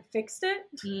hadn't fixed it,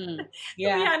 we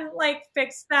hadn't like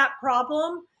fixed that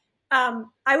problem,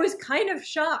 I was kind of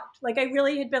shocked. Like I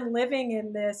really had been living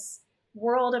in this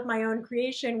world of my own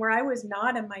creation where I was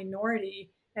not a minority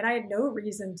and I had no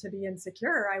reason to be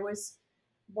insecure. I was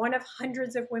one of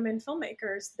hundreds of women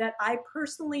filmmakers that I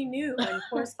personally knew and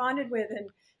corresponded with and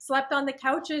slept on the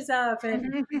couches of.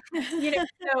 And,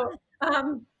 so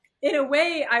in a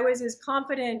way, I was as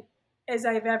confident as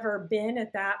I've ever been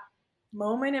at that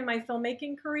moment in my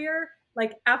filmmaking career.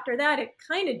 Like after that, it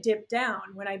kind of dipped down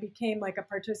when I became like a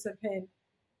participant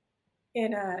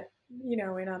in a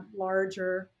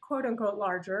larger, quote unquote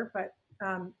larger, but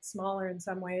smaller in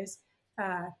some ways,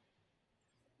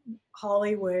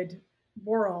 Hollywood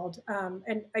world.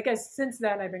 And I guess since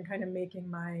then I've been kind of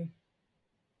making my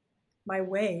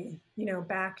way,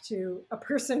 back to a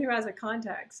person who has a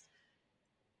context.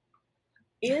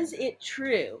 Is it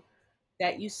true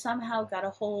that you somehow got a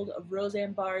hold of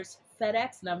Roseanne Barr's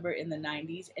FedEx number in the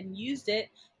 90s and used it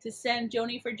to send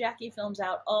Joni for Jackie films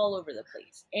out all over the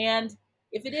place? And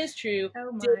if it is true,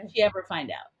 did she ever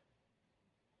find out?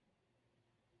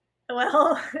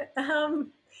 Well,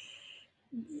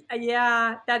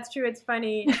 yeah, that's true. It's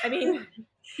funny. I mean,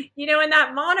 in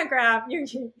that monograph,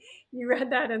 you read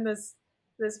that in this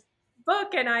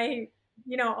book, and I,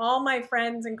 all my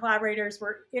friends and collaborators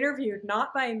were interviewed,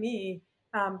 not by me,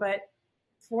 but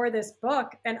for this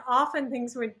book. And often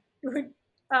things would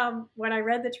when I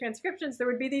read the transcriptions, there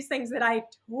would be these things that I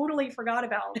totally forgot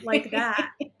about, like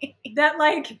that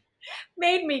like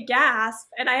made me gasp.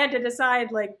 And I had to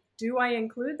decide, like, do I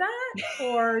include that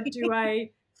or do I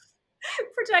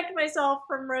protect myself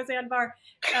from Roseanne Barr?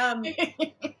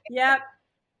 Yeah.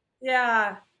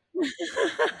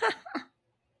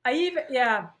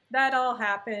 That all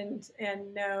happened.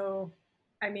 And no,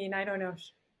 I mean, I don't know.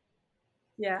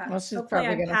 Well, she's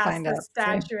probably going to find out. The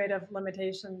statute of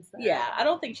limitations. There. Yeah, I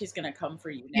don't think she's going to come for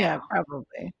you now. Yeah,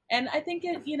 probably. And I think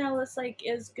it's like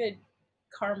is good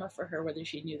karma for her, whether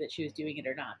she knew that she was doing it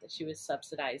or not. That she was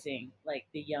subsidizing like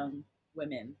the young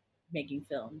women making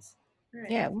films.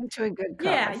 Right. Yeah, went to a good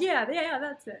cause. Yeah,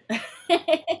 that's it.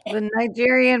 The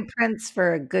Nigerian prince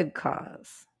for a good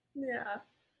cause. Yeah.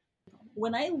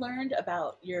 When I learned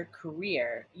about your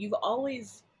career, you've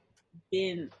always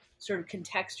been sort of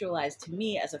contextualized to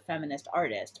me as a feminist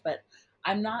artist, but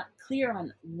I'm not clear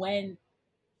on when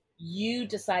you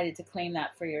decided to claim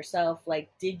that for yourself. Like,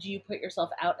 did you put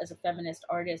yourself out as a feminist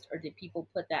artist, or did people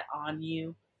put that on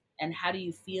you? And how do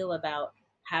you feel about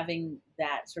having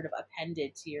that sort of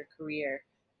appended to your career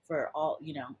for all,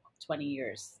 20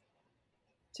 years?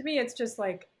 To me, it's just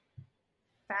like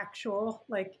factual.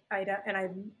 Like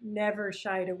I've never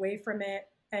shied away from it.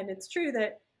 And it's true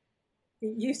that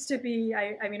it used to be,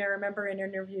 I remember in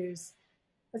interviews,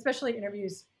 especially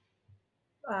interviews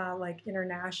like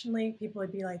internationally, people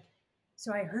would be like,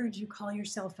 so I heard you call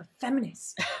yourself a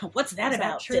feminist. What's that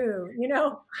about? Is that true?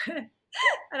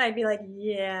 And I'd be like,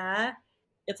 yeah.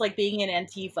 It's like being in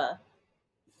Antifa.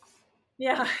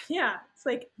 Yeah. It's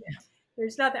like,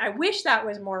 there's nothing. I wish that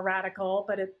was more radical,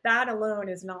 but that alone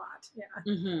is not. Yeah.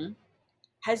 Mm-hmm.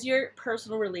 Has your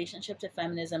personal relationship to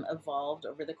feminism evolved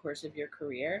over the course of your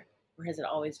career? Or has it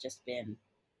always just been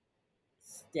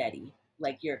steady,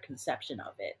 like your conception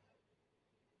of it?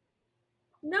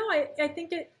 No, I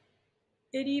think it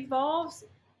evolves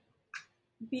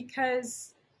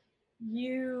because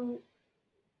you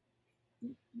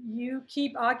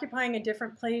keep occupying a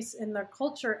different place in the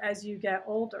culture as you get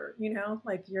older,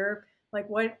 like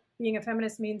what being a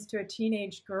feminist means to a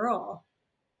teenage girl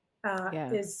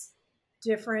is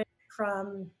different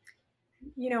from,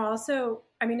 also,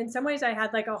 in some ways I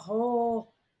had like a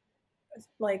whole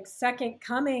like second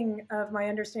coming of my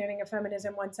understanding of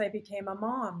feminism once I became a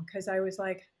mom, because I was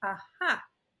like, aha,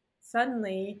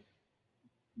 suddenly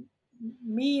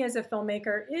me as a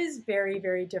filmmaker is very,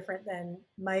 very different than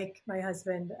Mike, my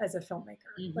husband, as a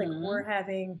filmmaker. Mm-hmm. Like we're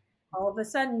having, all of a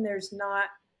sudden there's not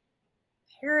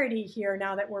parity here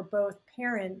now that we're both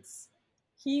parents.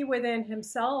 He within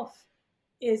himself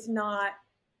is not,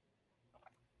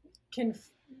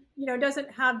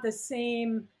 doesn't have the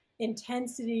same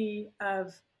intensity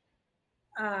of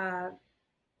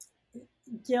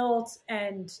guilt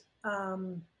and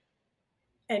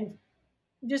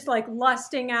just like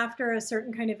lusting after a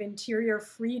certain kind of interior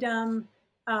freedom.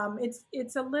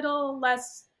 It's a little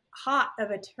less hot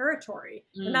of a territory,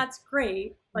 and that's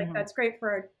great. Like that's great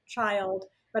for a child.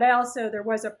 But there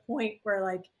was a point where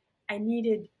like I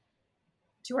needed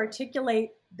to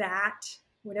articulate that,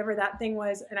 whatever that thing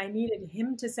was, and I needed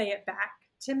him to say it back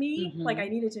to me. Like I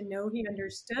needed to know he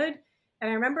understood. And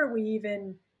I remember we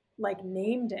even like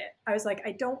named it. I was like,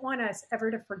 I don't want us ever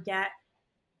to forget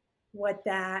what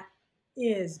that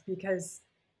is, because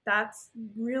that's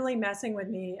really messing with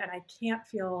me, and I can't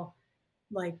feel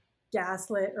like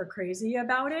gaslit or crazy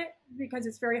about it, because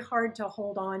it's very hard to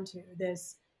hold on to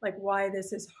this, like why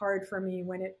this is hard for me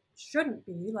when it shouldn't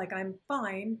be. Like I'm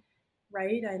fine,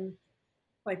 right? And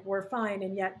like we're fine,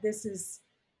 and yet this is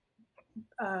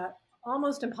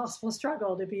almost impossible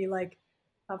struggle to be like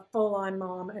a full-on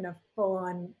mom and a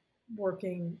full-on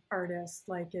working artist.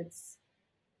 Like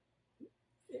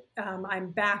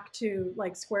I'm back to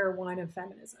like square one of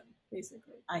feminism,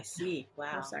 basically. I see.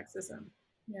 Wow. Or sexism.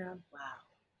 Yeah. Wow.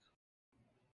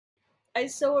 I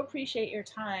so appreciate your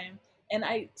time, and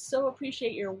I so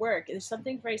appreciate your work. There's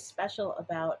something very special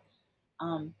about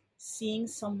seeing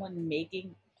someone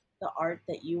making the art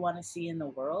that you want to see in the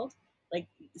world. Like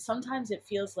sometimes it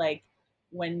feels like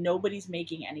when nobody's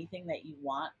making anything that you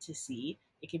want to see,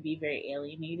 it can be very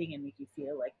alienating and make you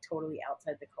feel like totally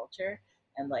outside the culture,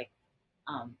 and like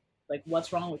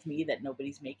what's wrong with me that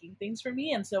nobody's making things for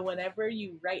me. And so whenever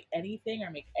you write anything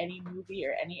or make any movie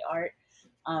or any art,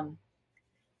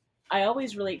 I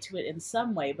always relate to it in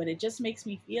some way, but it just makes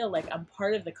me feel like I'm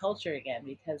part of the culture again,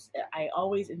 because I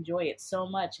always enjoy it so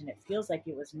much, and it feels like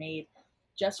it was made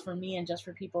just for me and just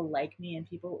for people like me and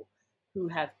people who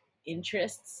have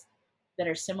interests that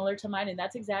are similar to mine. And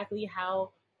that's exactly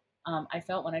how I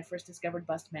felt when I first discovered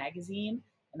Bust Magazine,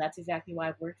 and that's exactly why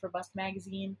I've worked for Bust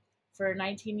Magazine for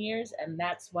 19 years, and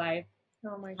that's why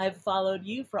I've followed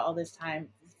you for all this time,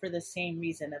 for the same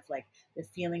reason of like the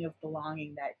feeling of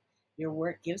belonging that your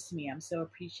work gives to me. I'm so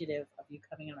appreciative of you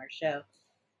coming on our show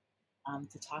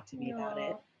to talk to me about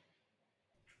it.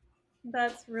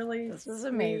 That's really This is sweet.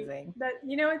 amazing. That,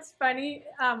 you know, it's funny.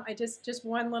 I just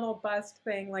one little Bust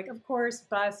thing. Like, of course,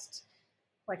 Bust.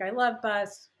 Like, I love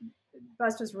Bust.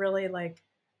 Bust was really like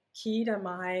key to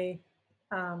my.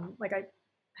 Like, I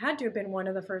had to have been one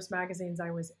of the first magazines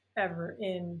I was ever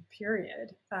in.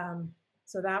 Period.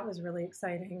 So that was really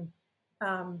exciting.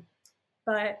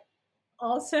 But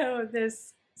also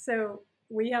this. So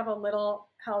we have a little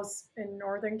house in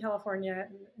Northern California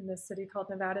in this city called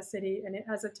Nevada City, and it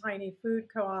has a tiny food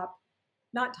co-op.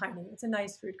 Not tiny, it's a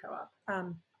nice food co-op.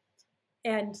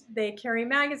 And they carry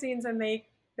magazines, and they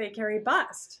carry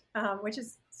Bust, which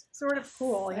is sort of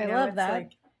cool. I love that.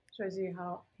 Like, shows you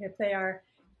how hip they are.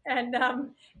 And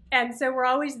so we're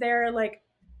always there, like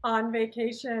on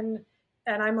vacation,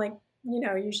 and I'm like, you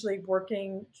know, usually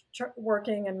working,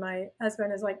 and my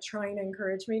husband is like trying to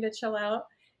encourage me to chill out.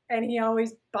 And he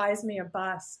always buys me a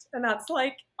Bust. And that's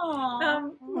like,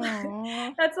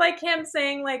 that's like him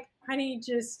saying like, honey,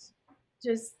 just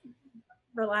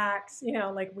relax, you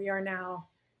know, like we are now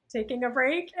taking a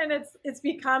break. And it's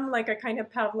become like a kind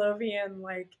of Pavlovian,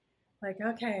 like,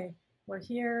 okay, we're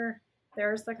here.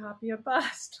 There's the copy of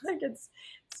Bust. Like it's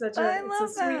such a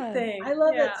sweet thing. I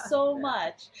love it so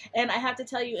much. And I have to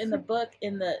tell you, in the book,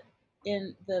 in the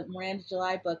Miranda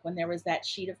July book, when there was that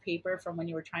sheet of paper from when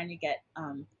you were trying to get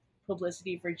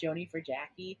publicity for Joni for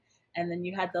Jackie, and then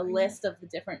you had the list of the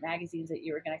different magazines that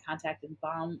you were going to contact, and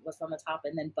Bomb was on the top,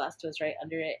 and then Bust was right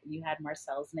under it, and you had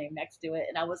Marcel's name next to it,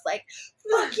 and I was like,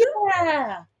 fuck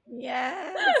yeah!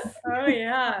 Yes! Oh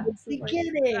yeah. It's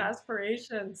beginning. Like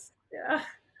aspirations. Yeah.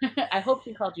 I hope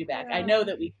she called you back. Yeah. I know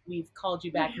that we've called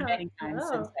you back many times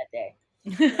since that day.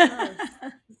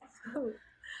 So,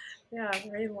 yeah,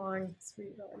 very long,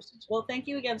 sweet relationship. Well, thank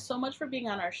you again so much for being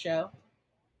on our show.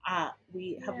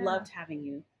 We have loved having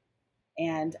you.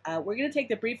 And we're going to take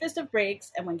the briefest of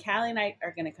breaks. And when Callie and I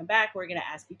are going to come back, we're going to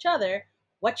ask each other,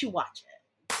 what you watching?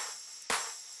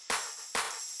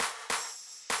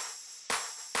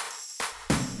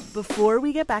 Before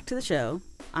we get back to the show,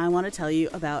 I want to tell you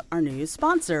about our new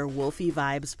sponsor, Wolfie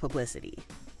Vibes Publicity.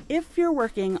 If you're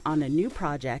working on a new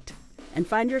project and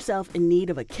find yourself in need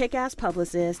of a kick-ass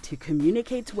publicist who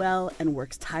communicates well and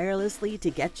works tirelessly to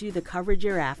get you the coverage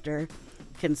you're after,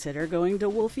 consider going to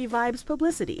Wolfie Vibes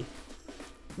Publicity.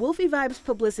 Wolfie Vibes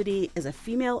Publicity is a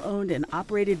female-owned and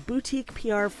operated boutique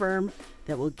PR firm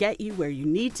that will get you where you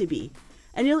need to be,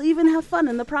 and you'll even have fun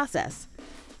in the process.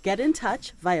 Get in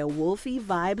touch via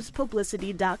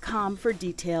wolfievibespublicity.com for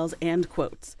details and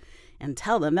quotes, and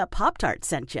tell them that Pop-Tart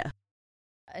sent you.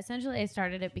 Essentially, I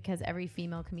started it because every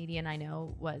female comedian I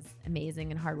know was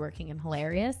amazing and hardworking and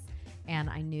hilarious, and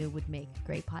I knew would make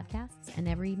great podcasts. And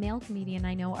every male comedian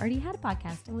I know already had a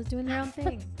podcast and was doing their own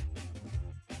thing.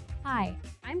 Hi,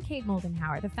 I'm Kate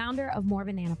Moldenhauer, the founder of More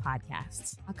Banana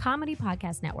Podcasts, a comedy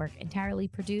podcast network entirely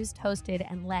produced, hosted,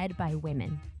 and led by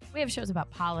women. We have shows about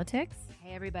politics.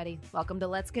 Hey everybody, welcome to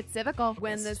Let's Get Civical.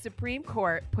 When the Supreme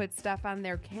Court puts stuff on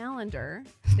their calendar,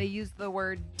 they use the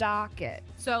word docket.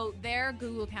 So their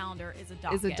Google Calendar is a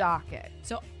docket.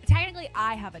 So technically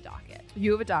I have a docket.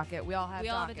 You have a docket. We all have a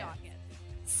docket.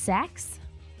 Sex?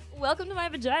 Welcome to my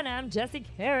vagina. I'm Jessie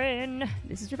Karen.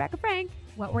 This is Rebecca Frank.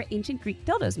 What were ancient Greek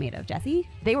dildos made of, Jessie?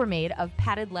 They were made of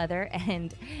padded leather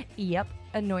and,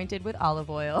 anointed with olive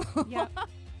oil. Yep.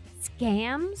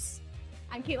 Scams?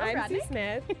 I'm Caitlin I'm Bradley. Sue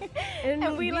Smith,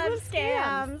 and we love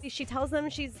scams. She tells them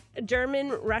she's a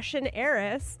German Russian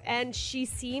heiress, and she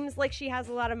seems like she has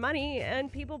a lot of money, and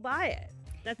people buy it.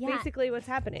 That's basically what's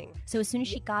happening. So as soon as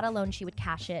she got a loan, she would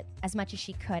cash it as much as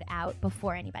she could out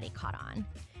before anybody caught on.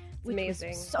 It's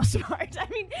amazing. So smart. I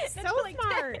mean, so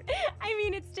smart. I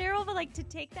mean, it's terrible, but like to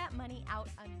take that money out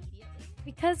immediately.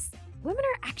 Because women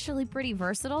are actually pretty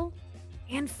versatile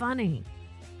and funny.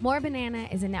 More Banana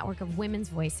is a network of women's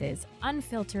voices,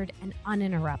 unfiltered and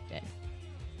uninterrupted.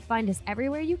 Find us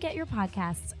everywhere you get your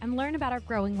podcasts and learn about our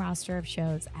growing roster of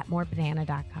shows at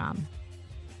morebanana.com.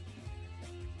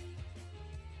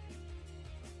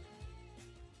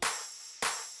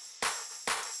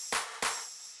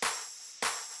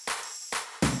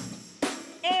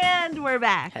 And we're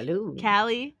back. Hello.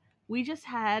 Callie, we just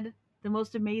had the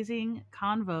most amazing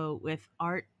convo with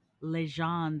art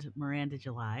legend Miranda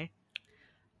July.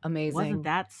 Amazing. Wasn't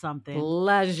that something?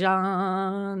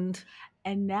 Legend.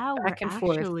 And now Back we're and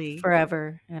actually forth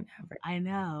forever and ever. I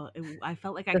know. I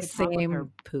felt like I The could talk with her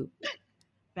same poop.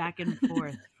 back and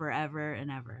forth forever and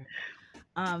ever.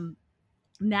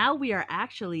 Now we are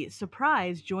actually,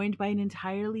 surprised, joined by an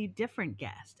entirely different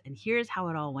guest. And here's how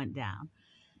it all went down.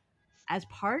 As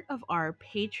part of our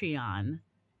Patreon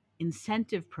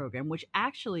incentive program, which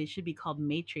actually should be called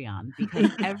Matreon,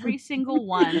 because every single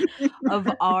one of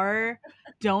our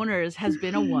donors has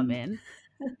been a woman.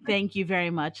 Thank you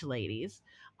very much, ladies.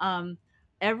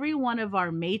 Every one of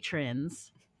our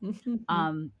matrons,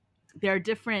 there are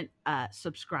different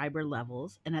subscriber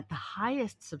levels, and at the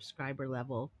highest subscriber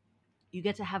level, you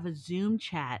get to have a Zoom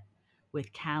chat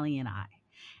with Callie and I.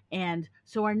 And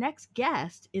so our next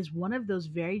guest is one of those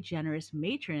very generous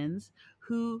matrons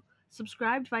who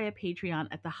subscribed via Patreon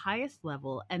at the highest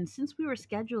level. And since we were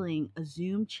scheduling a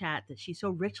Zoom chat that she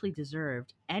so richly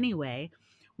deserved anyway,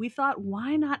 we thought,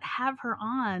 why not have her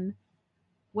on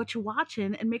What You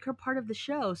Watchin' and make her part of the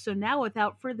show? So now,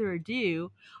 without further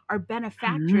ado, our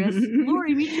benefactress,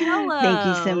 Lori Michiello. Thank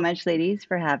you so much, ladies,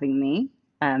 for having me.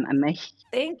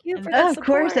 Thank you for the Of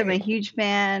course, I'm a support. huge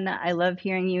fan. I love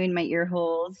hearing you in my ear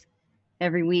holes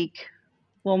every week.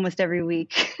 Well, almost every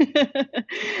week.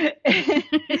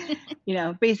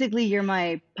 Basically, you're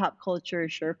my pop culture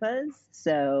Sherpas.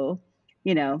 So,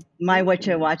 my What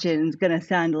You Watchin' is going to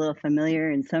sound a little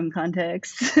familiar in some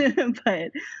contexts.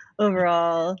 But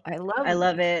overall, I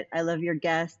love it. I love your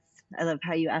guests. I love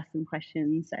how you ask them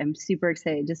questions. I'm super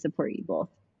excited to support you both.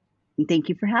 And thank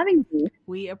you for having me.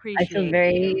 We appreciate I feel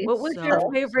very. What was your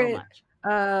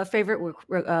favorite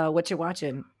What You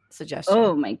Watching suggestion?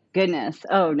 Oh my goodness.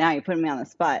 Oh, now you're putting me on the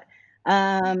spot.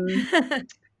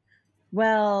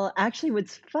 Well, actually,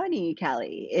 what's funny,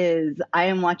 Callie, is I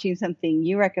am watching something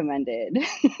you recommended.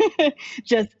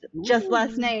 just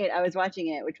last night, I was watching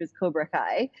it, which was Cobra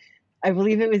Kai. I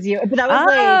believe it was you, but that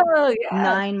was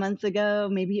 9 months ago,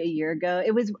 maybe a year ago.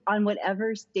 It was on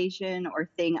whatever station or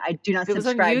thing. I do not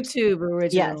subscribe. It was on YouTube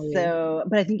originally. Yes,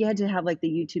 but I think you had to have like the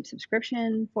YouTube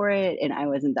subscription for it, and I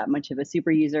wasn't that much of a super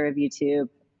user of YouTube.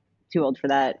 Too old for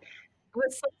that. It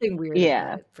was something weird.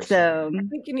 Yeah. So I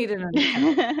think you need an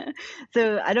account.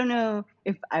 So I don't know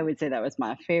if I would say that was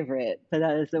my favorite, but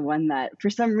that is the one that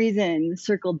for some reason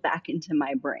circled back into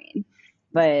my brain.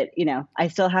 But I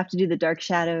still have to do the Dark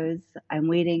Shadows. I'm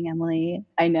waiting, Emily.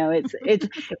 I know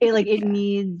it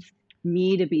needs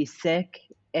me to be sick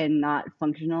and not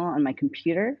functional on my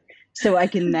computer, so I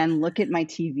can then look at my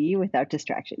TV without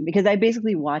distraction. Because I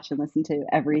basically watch and listen to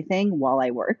everything while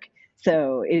I work.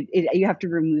 So you have to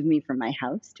remove me from my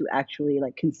house to actually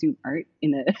consume art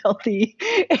in a healthy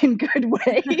and good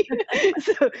way.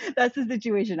 So that's the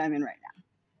situation I'm in right now.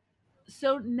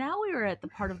 So now we are at the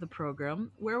part of the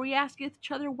program where we ask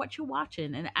each other what you're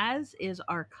watching. And as is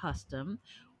our custom,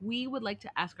 we would like to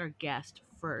ask our guest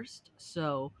first.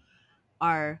 So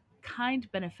our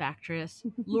kind benefactress,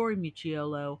 Lori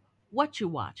Michiello, what you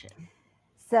watching?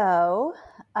 So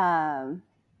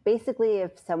basically,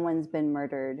 if someone's been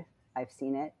murdered, I've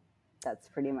seen it. That's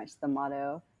pretty much the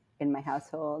motto in my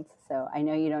household. So I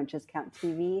know you don't just count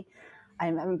TV. I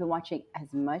haven't been watching as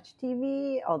much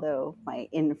TV, although my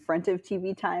in front of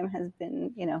TV time has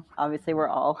been, obviously we're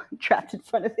all trapped in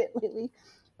front of it lately.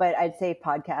 But I'd say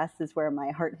podcasts is where my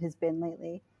heart has been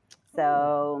lately.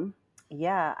 So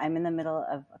yeah, I'm in the middle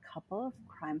of a couple of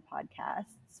crime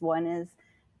podcasts. One is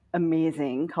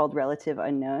amazing called Relative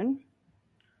Unknown.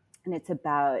 And it's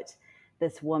about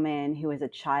this woman who was a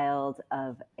child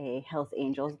of a Hells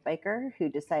Angels biker who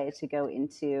decided to go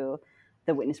into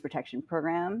the witness protection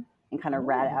program and kind of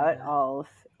rat out all of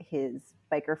his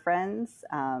biker friends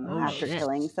after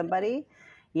killing somebody.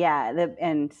 Yeah,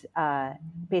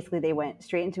 basically they went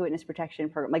straight into witness protection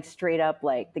program, like straight up,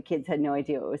 like the kids had no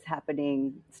idea what was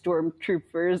happening.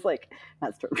 Stormtroopers, like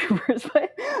not stormtroopers,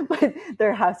 but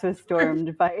their house was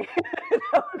stormed by.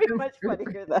 That would be much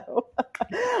funnier though.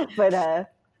 But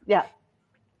yeah,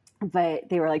 but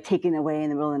they were like taken away in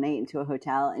the middle of the night into a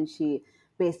hotel, and she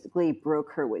basically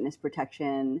broke her witness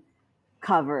protection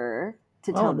cover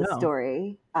to tell the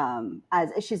story.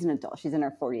 As she's an adult, she's in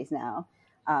her 40s now,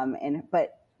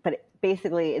 but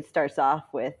basically it starts off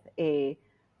with a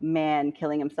man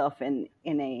killing himself in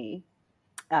a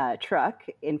truck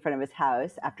in front of his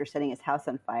house after setting his house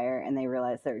on fire, and they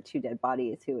realize there are two dead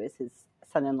bodies, who is his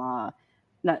son-in-law,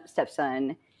 not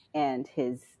stepson, and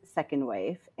his second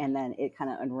wife. And then it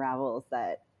kind of unravels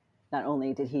that not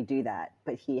only did he do that,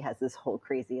 but he has this whole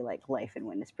crazy like life in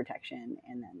witness protection,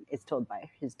 and then it's told by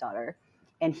his daughter.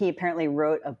 And he apparently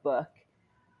wrote a book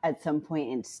at some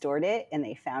point and stored it, and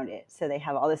they found it. So they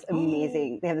have all this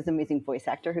amazing, they have this amazing voice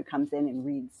actor who comes in and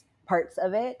reads parts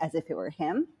of it as if it were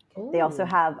him. They also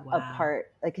have a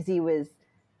part, like, because he was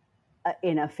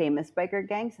in a famous biker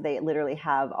gang, so they literally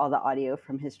have all the audio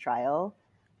from his trial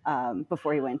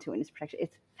before he went to witness protection.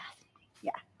 It's fascinating.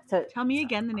 Yeah. So tell me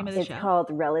again the name of the show. It's called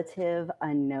Relative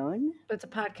Unknown. But it's a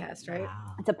podcast, right?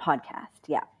 Wow. It's a podcast.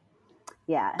 Yeah.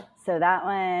 Yeah. So that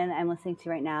one I'm listening to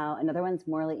right now. Another one's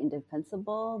Morally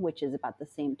Indefensible, which is about the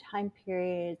same time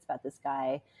period. It's about this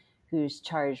guy who's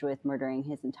charged with murdering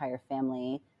his entire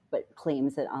family, but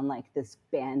claims it on like this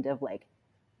band of like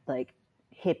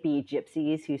hippie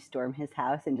gypsies who storm his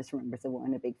house, and just remembers a woman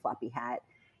in a big floppy hat.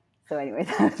 So anyway,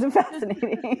 that was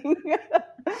fascinating.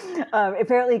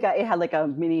 Apparently it had like a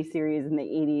mini series in the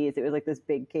 80s. It was like this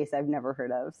big case I've never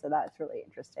heard of. So that's really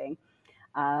interesting.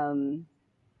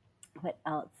 What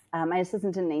else? I just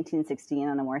listened to 1916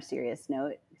 on a more serious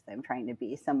note, because I'm trying to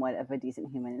be somewhat of a decent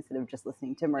human instead of just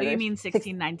listening to murder. Oh, you mean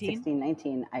 1619?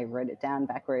 1619. I wrote it down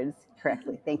backwards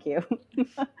correctly. Thank you.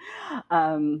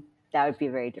 That would be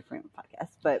a very different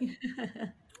podcast, but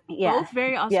yeah, both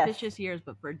very auspicious years,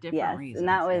 but for different reasons. And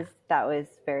that was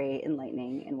very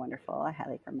enlightening and wonderful. I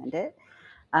highly recommend it.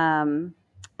 And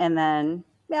then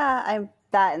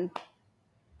and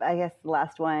I guess the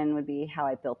last one would be How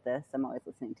I Built This. I'm always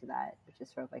listening to that, which is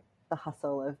sort of like the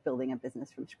hustle of building a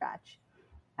business from scratch.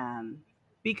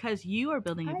 Because you are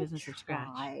building a business from scratch.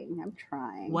 I'm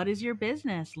trying. What is your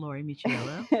business, Lori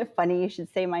Michiello? Funny you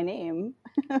should say my name,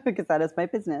 because that is my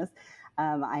business.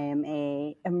 I am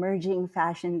a emerging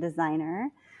fashion designer,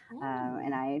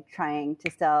 and I'm trying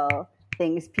to sell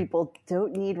things people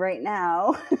don't need right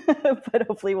now, but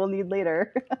hopefully we'll need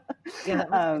later.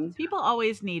 People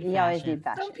always need fashion. You always need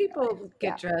fashion. Some people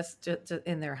get dressed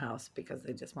in their house because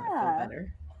they just want to feel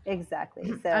better.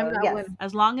 Exactly. So I'm not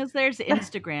as long as there's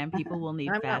Instagram, people will need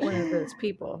fashion. I'm not one of those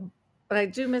people. But I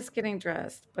do miss getting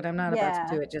dressed, but I'm not about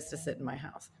to do it just to sit in my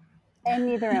house. And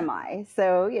neither am I.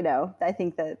 So, I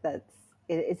think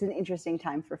it's an interesting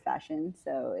time for fashion.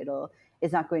 So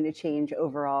it's not going to change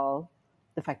overall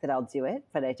the fact that I'll do it,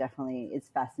 but it's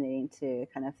fascinating to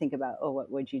kind of think about,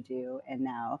 what would you do? And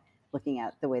now looking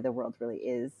at the way the world really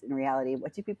is in reality,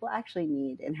 what do people actually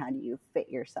need, and how do you fit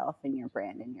yourself and your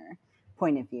brand and your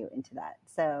point of view into that?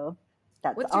 So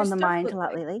that's on the mind a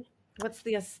lot lately. What's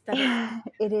the aesthetic?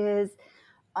 It is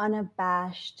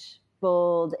unabashed,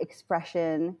 bold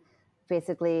expression.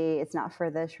 Basically, it's not for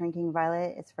the shrinking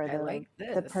violet. It's for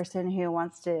the person who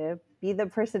wants to be the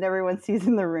person everyone sees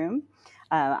in the room.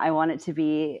 I want it to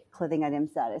be clothing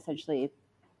items that essentially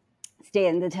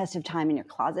stand the test of time in your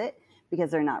closet,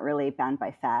 because they're not really bound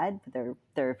by fad, but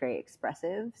they're very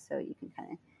expressive. So you can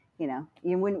kind of,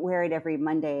 you wouldn't wear it every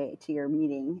Monday to your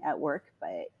meeting at work,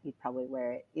 but you'd probably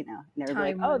wear it, and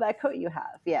everybody like, that coat you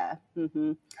have. Yeah.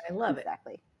 Mm-hmm. I love it.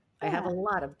 Exactly. I have a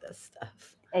lot of this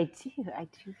stuff. I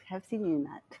do have seen you in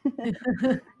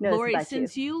that. Lori,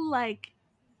 since you like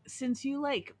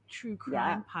true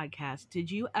crime podcasts, did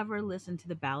you ever listen to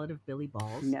The Ballad of Billy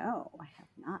Balls? No, I have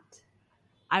not.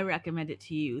 I recommend it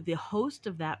to you. The host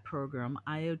of that program,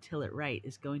 Io Tillett Wright,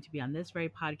 is going to be on this very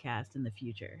podcast in the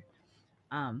future.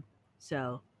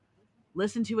 So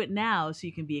listen to it now so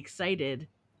you can be excited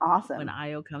Awesome. when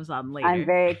Io comes on later. I'm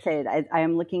very excited. I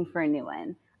am looking for a new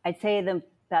one. I'd say the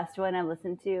best one I've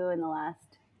listened to in the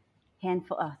last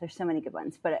handful. Oh, there's so many good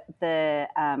ones, but the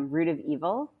Root of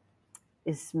Evil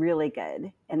is really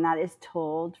good, and that is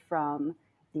told from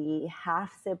the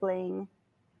half sibling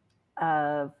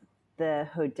of the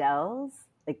Hodells,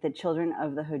 like the children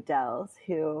of the Hodells,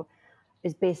 who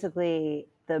is basically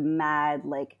the mad,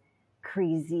 like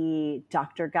crazy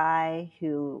doctor guy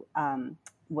who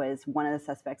was one of the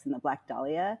suspects in the Black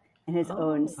Dahlia, and his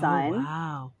own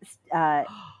son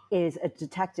is a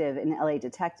detective, an LA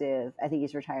detective. I think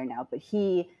he's retired now, but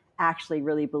he actually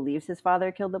really believes his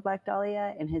father killed the Black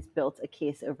Dahlia and has built a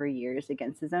case over years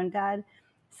against his own dad.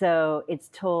 So it's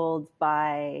told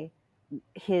by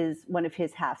one of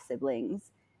his half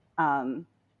siblings. And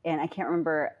I can't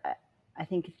remember, I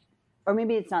think, or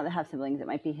maybe it's not the half siblings, it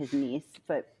might be his niece,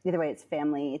 but either way, it's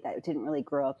family that didn't really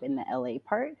grow up in the LA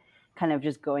part, kind of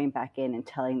just going back in and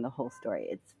telling the whole story.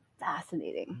 It's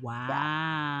fascinating. Wow.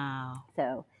 Yeah.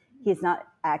 So he's not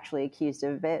actually accused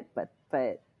of it, but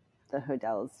the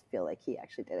Hodells feel like he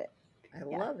actually did it. I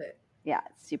love it. Yeah,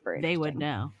 it's super interesting. They would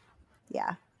know.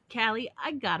 Yeah. Callie,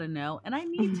 I gotta know, and I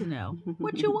need to know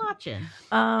what you watching.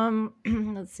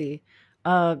 Let's see.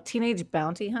 Teenage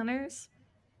Bounty Hunters.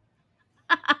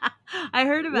 I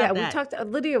heard about that. Yeah, we talked.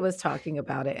 Lydia was talking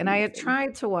about it, and I had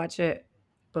tried to watch it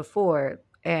before,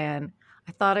 and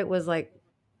I thought it was like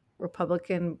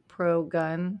Republican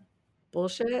pro-gun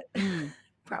bullshit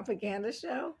propaganda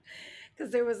show,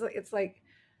 because it's like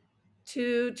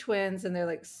two twins, and they're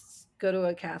like go to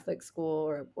a Catholic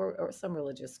school or some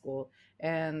religious school,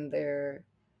 and their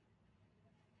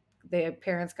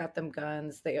parents got them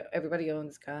guns. Everybody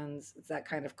owns guns. It's that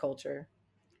kind of culture.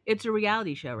 It's a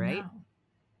reality show, right? No.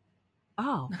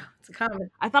 Oh, it's a comedy.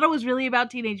 I thought it was really about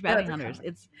teenage bounty hunters.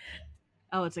 It's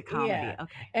a comedy. Yeah.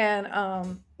 Okay.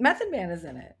 And Method Man is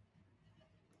in it.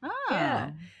 Oh.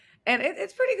 Yeah. And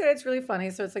it's pretty good. It's really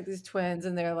funny. So it's like these twins,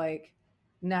 and they're like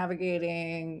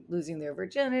navigating losing their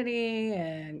virginity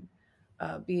and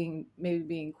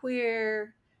being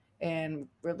queer and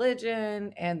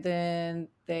religion, and then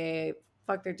they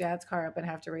fuck their dad's car up and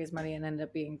have to raise money and end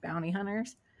up being bounty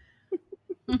hunters.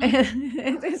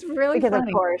 And it's really because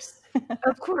funny.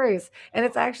 Of course. And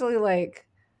it's actually like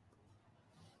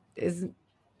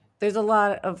there's a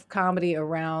lot of comedy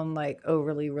around like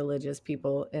overly religious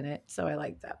people in it, so I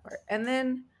like that part. And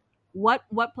then what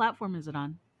platform is it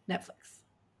on? Netflix.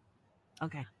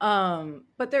 Okay.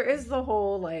 But there is the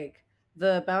whole like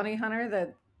the bounty hunter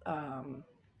that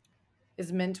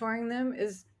is mentoring them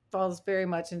falls very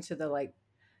much into the like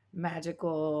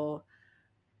magical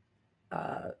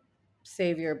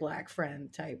savior black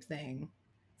friend type thing,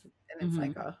 and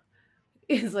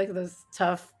it's like this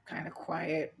tough kind of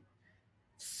quiet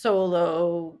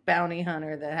solo bounty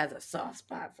hunter that has a soft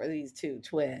spot for these two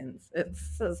twins.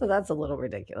 So that's a little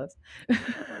ridiculous.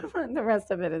 The rest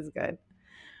of it is good.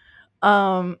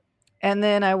 And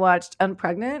then I watched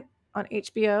Unpregnant on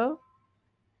HBO,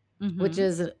 which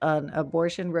is an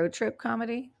abortion road trip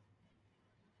comedy.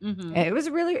 And it was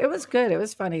good. It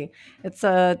was funny. It's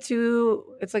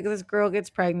like this girl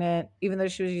gets pregnant, even though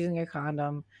she was using a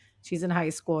condom. She's in high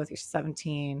school. I think she's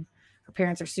 17. Her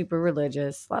parents are super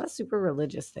religious. A lot of super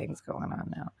religious things going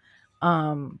on now.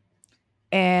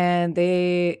 And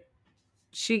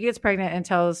she gets pregnant and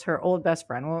tells her old best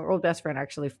friend. Well, her old best friend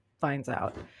actually finds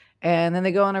out. And then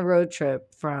they go on a road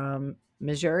trip from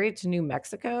Missouri to New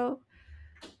Mexico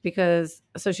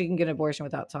so she can get an abortion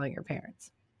without telling her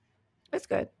parents. It's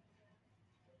good.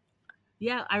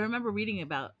 Yeah, I remember reading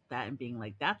about that and being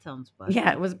like, that sounds busty.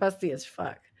 Yeah, it was busty as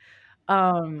fuck.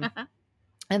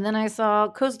 And then I saw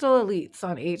Coastal Elites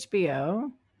on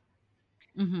HBO.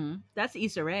 That's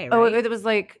Issa Rae, right? Oh, it was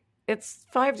like, it's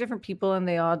 5 different people, and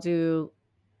they all do,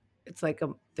 it's like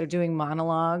they're doing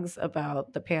monologues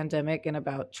about the pandemic and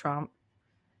about Trump.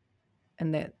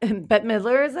 And Bette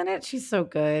Midler is in it. She's so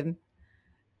good.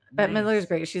 Bette Midler is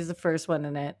great. She's the first one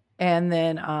in it. And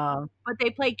then but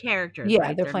they play characters. Yeah,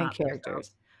 right? they're playing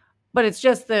characters. But it's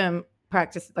just them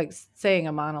practice, like saying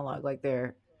a monologue, like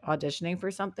they're auditioning for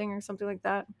something or something like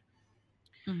that.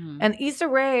 And Issa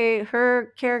Rae,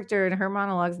 her character in her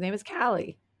monologue's name is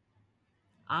Callie.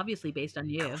 Obviously based on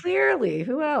you. Clearly,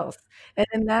 who else? And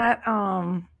in that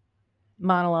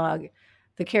monologue,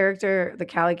 the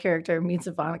Callie character meets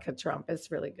Ivanka Trump. It's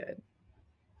really good.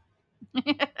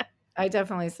 I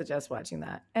definitely suggest watching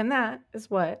that. And that is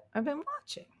what I've been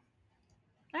watching.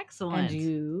 Excellent. And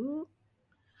you?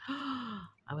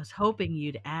 I was hoping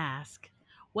you'd ask.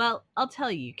 Well, I'll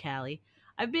tell you, Callie.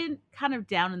 I've been kind of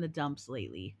down in the dumps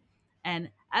lately. And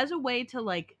as a way to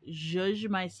like zhuzh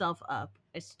myself up,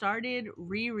 I started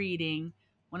rereading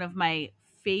one of my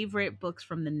favorite books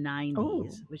from the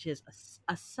 90s, which is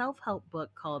a self-help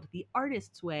book called The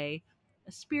Artist's Way,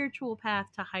 A Spiritual Path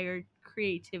to Higher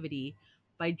Creativity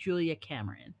by Julia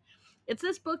Cameron. It's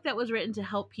this book that was written to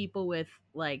help people with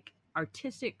like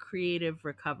artistic creative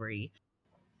recovery.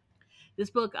 This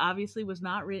book obviously was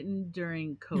not written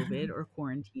during COVID or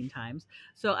quarantine times.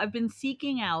 So I've been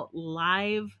seeking out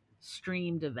live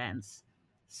streamed events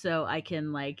so I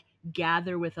can like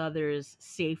gather with others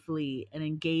safely and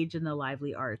engage in the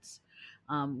lively arts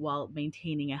while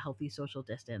maintaining a healthy social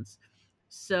distance.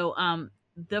 So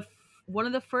one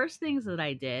of the first things that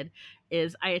I did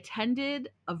is I attended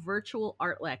a virtual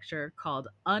art lecture called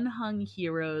Unhung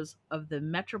Heroes of the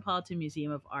Metropolitan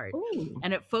Museum of Art. Ooh.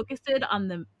 And it focused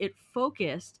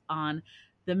on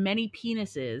the many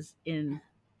penises in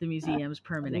the museum's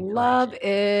permanent Love collection.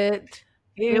 it.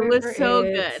 It was so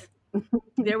It. good.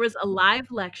 There was a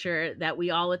live lecture that we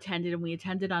all attended, and we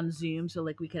attended on Zoom so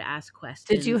like we could ask questions.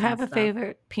 Did you have and a stuff.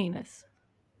 favorite penis?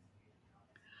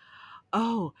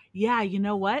 Oh, yeah, you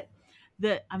know what?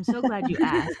 I'm so glad you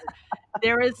asked.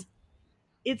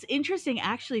 It's interesting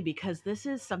actually because this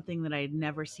is something that I had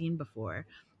never seen before.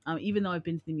 Even though I've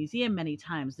been to the museum many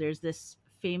times, there's this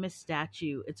famous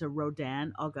statue. It's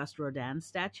a Auguste Rodin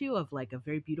statue of like a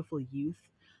very beautiful youth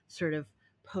sort of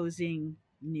posing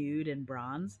nude in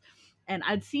bronze. And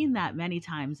I'd seen that many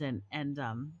times and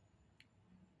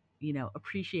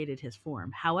appreciated his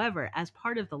form. However, as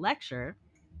part of the lecture,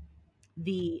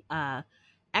 the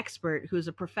expert, who's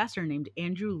a professor named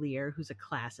Andrew Lear, who's a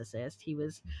classicist, he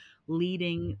was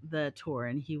leading the tour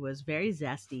and he was very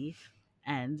zesty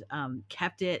and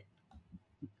kept it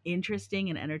interesting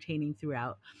and entertaining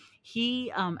throughout.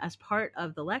 He, as part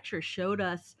of the lecture, showed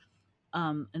us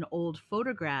an old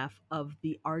photograph of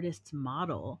the artist's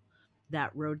model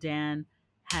that Rodin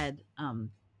had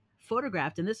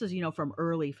photographed. And this is, from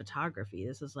early photography.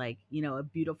 This is like, a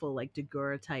beautiful like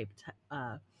daguerreotype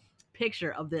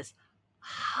picture of this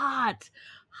hot,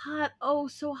 oh,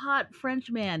 so hot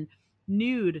French man,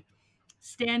 nude,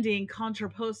 standing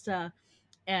contrapposta.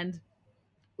 And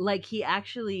like he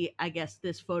actually, I guess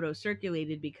this photo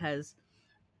circulated because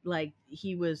like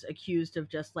he was accused of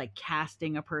just like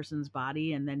casting a person's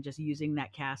body and then just using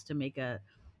that cast to make a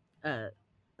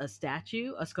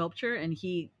statue, a sculpture. And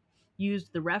he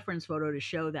used the reference photo to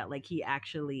show that like he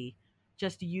actually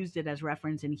just used it as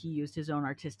reference and he used his own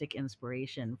artistic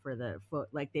inspiration for the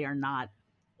like they are not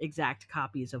exact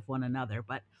copies of one another,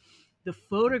 but the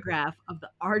photograph of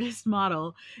the artist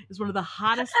model is one of the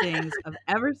hottest things I've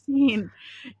ever seen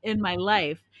in my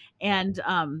life. And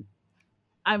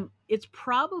it's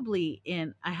probably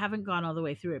I haven't gone all the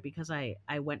way through it because I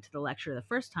went to the lecture the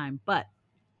first time, but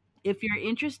if you're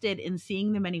interested in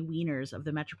seeing the many wieners of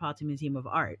the Metropolitan Museum of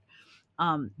Art,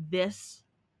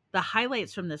 the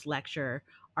highlights from this lecture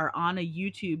are on a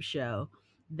YouTube show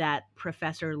that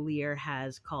Professor Lear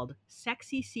has called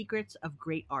Sexy Secrets of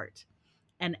Great Art.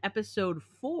 And episode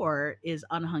 4 is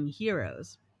Unhung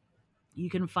Heroes. You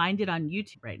can find it on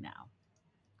YouTube right now.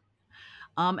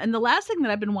 And the last thing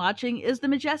that I've been watching is the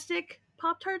majestic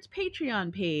Pop-Tarts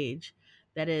Patreon page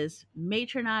that is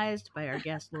matronized by our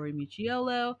guest, Lori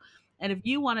Mucciolo. And if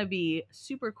you want to be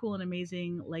super cool and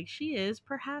amazing like she is,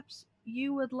 perhaps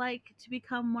you would like to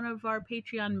become one of our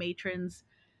Patreon matrons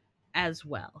as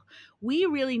well. We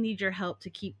really need your help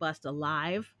to keep Bust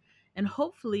alive, and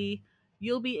hopefully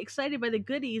you'll be excited by the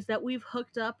goodies that we've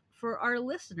hooked up for our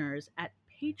listeners at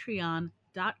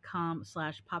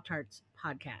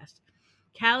patreon.com/PopTartsPodcast.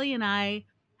 Callie and I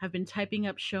have been typing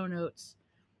up show notes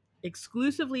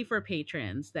exclusively for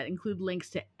patrons that include links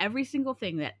to every single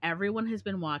thing that everyone has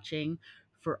been watching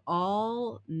for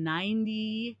all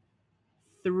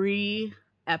 93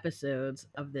 episodes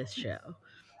of this show.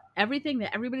 Everything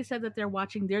that everybody said that they're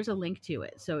watching, there's a link to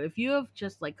it. So if you have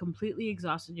just like completely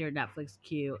exhausted your Netflix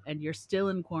queue and you're still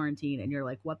in quarantine and you're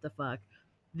like, what the fuck?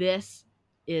 This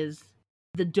is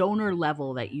the donor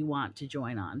level that you want to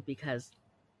join on because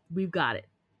we've got it.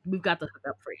 We've got the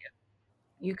hookup for you.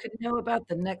 You could know about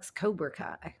the next Cobra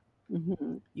Kai.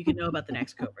 Mm-hmm. You can know about the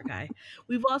next Cobra Kai.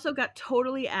 We've also got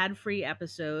totally ad-free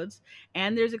episodes,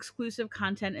 and there's exclusive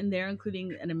content in there,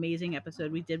 including an amazing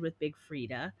episode we did with Big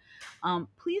Frida.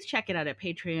 Please check it out at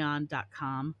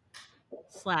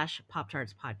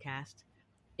patreon.com/PopTartsPodcast.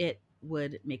 It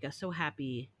would make us so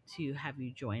happy to have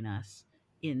you join us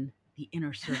in the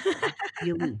inner circle,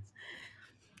 the elites.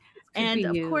 And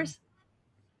of course,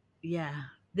 yeah,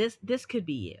 this could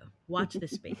be you. Watch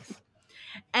this space.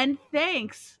 And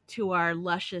thanks to our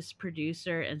luscious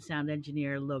producer and sound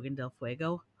engineer, Logan Del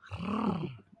Fuego.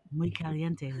 Muy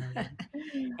caliente, Logan.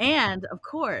 And, of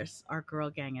course, our girl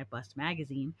gang at Bust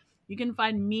Magazine. You can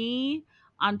find me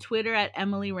on Twitter at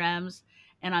Emily Rems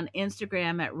and on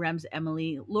Instagram at Rems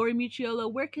Emily. Lori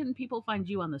Mucciolo, where can people find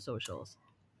you on the socials?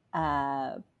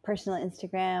 Personal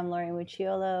Instagram, Lori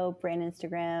Mucciolo. Brand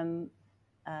Instagram,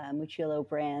 Mucciolo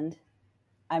Brand.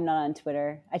 I'm not on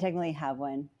Twitter. I technically have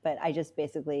one, but I just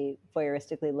basically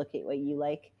voyeuristically look at what you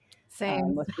like.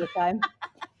 Same. Most of the time.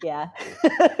 Yeah.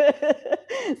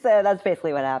 So that's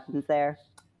basically what happens there.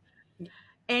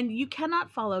 And you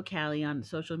cannot follow Callie on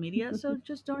social media, so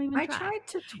just don't even try. I tried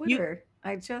to Twitter.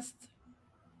 I just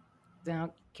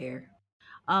don't care.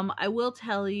 I will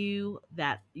tell you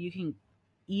that you can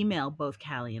email both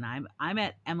Callie and I'm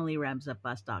at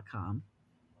emilyrems@bust.com.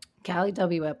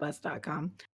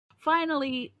 CallieW@bust.com.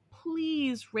 Finally,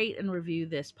 please rate and review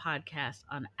this podcast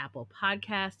on Apple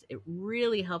Podcasts. It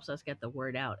really helps us get the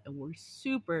word out, and we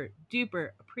super duper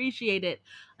appreciate it.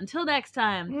 Until next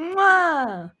time,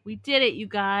 Mwah! We did it, you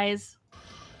guys.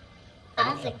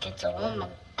 I think it's a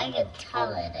woman. I can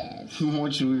tell it is.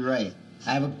 What should we write?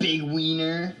 I have a big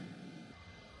wiener.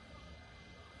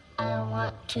 I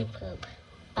want to poop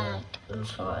back and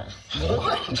forth.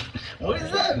 What? What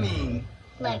does that mean?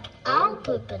 Like, I'll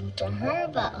poop into her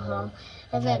butthole,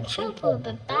 and then she'll poop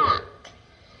it back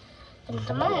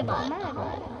into my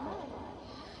butthole.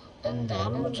 And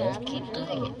then we'll just keep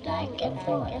doing it back and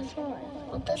forth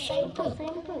with the same poop.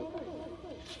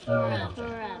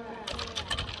 Forever.